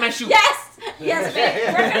 not Jack, you. where's my shoe? Yes, Yes,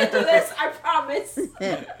 babe. We're gonna do this. I promise.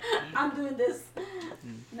 I'm doing this.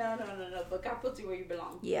 No. But God puts you where you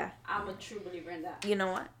belong. Yeah. I'm a true believer in that. You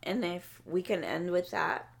know what? And if we can end with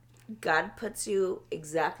that, God puts you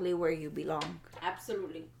exactly where you belong.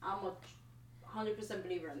 Absolutely. I'm a 100%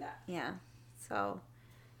 believer in that. Yeah. So,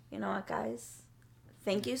 you know what, guys?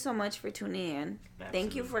 Thank you so much for tuning in. Absolutely.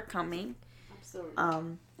 Thank you for coming.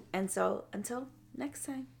 Absolutely. And so until next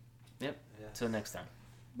time. Yep. Till next time.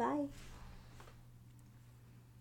 Bye.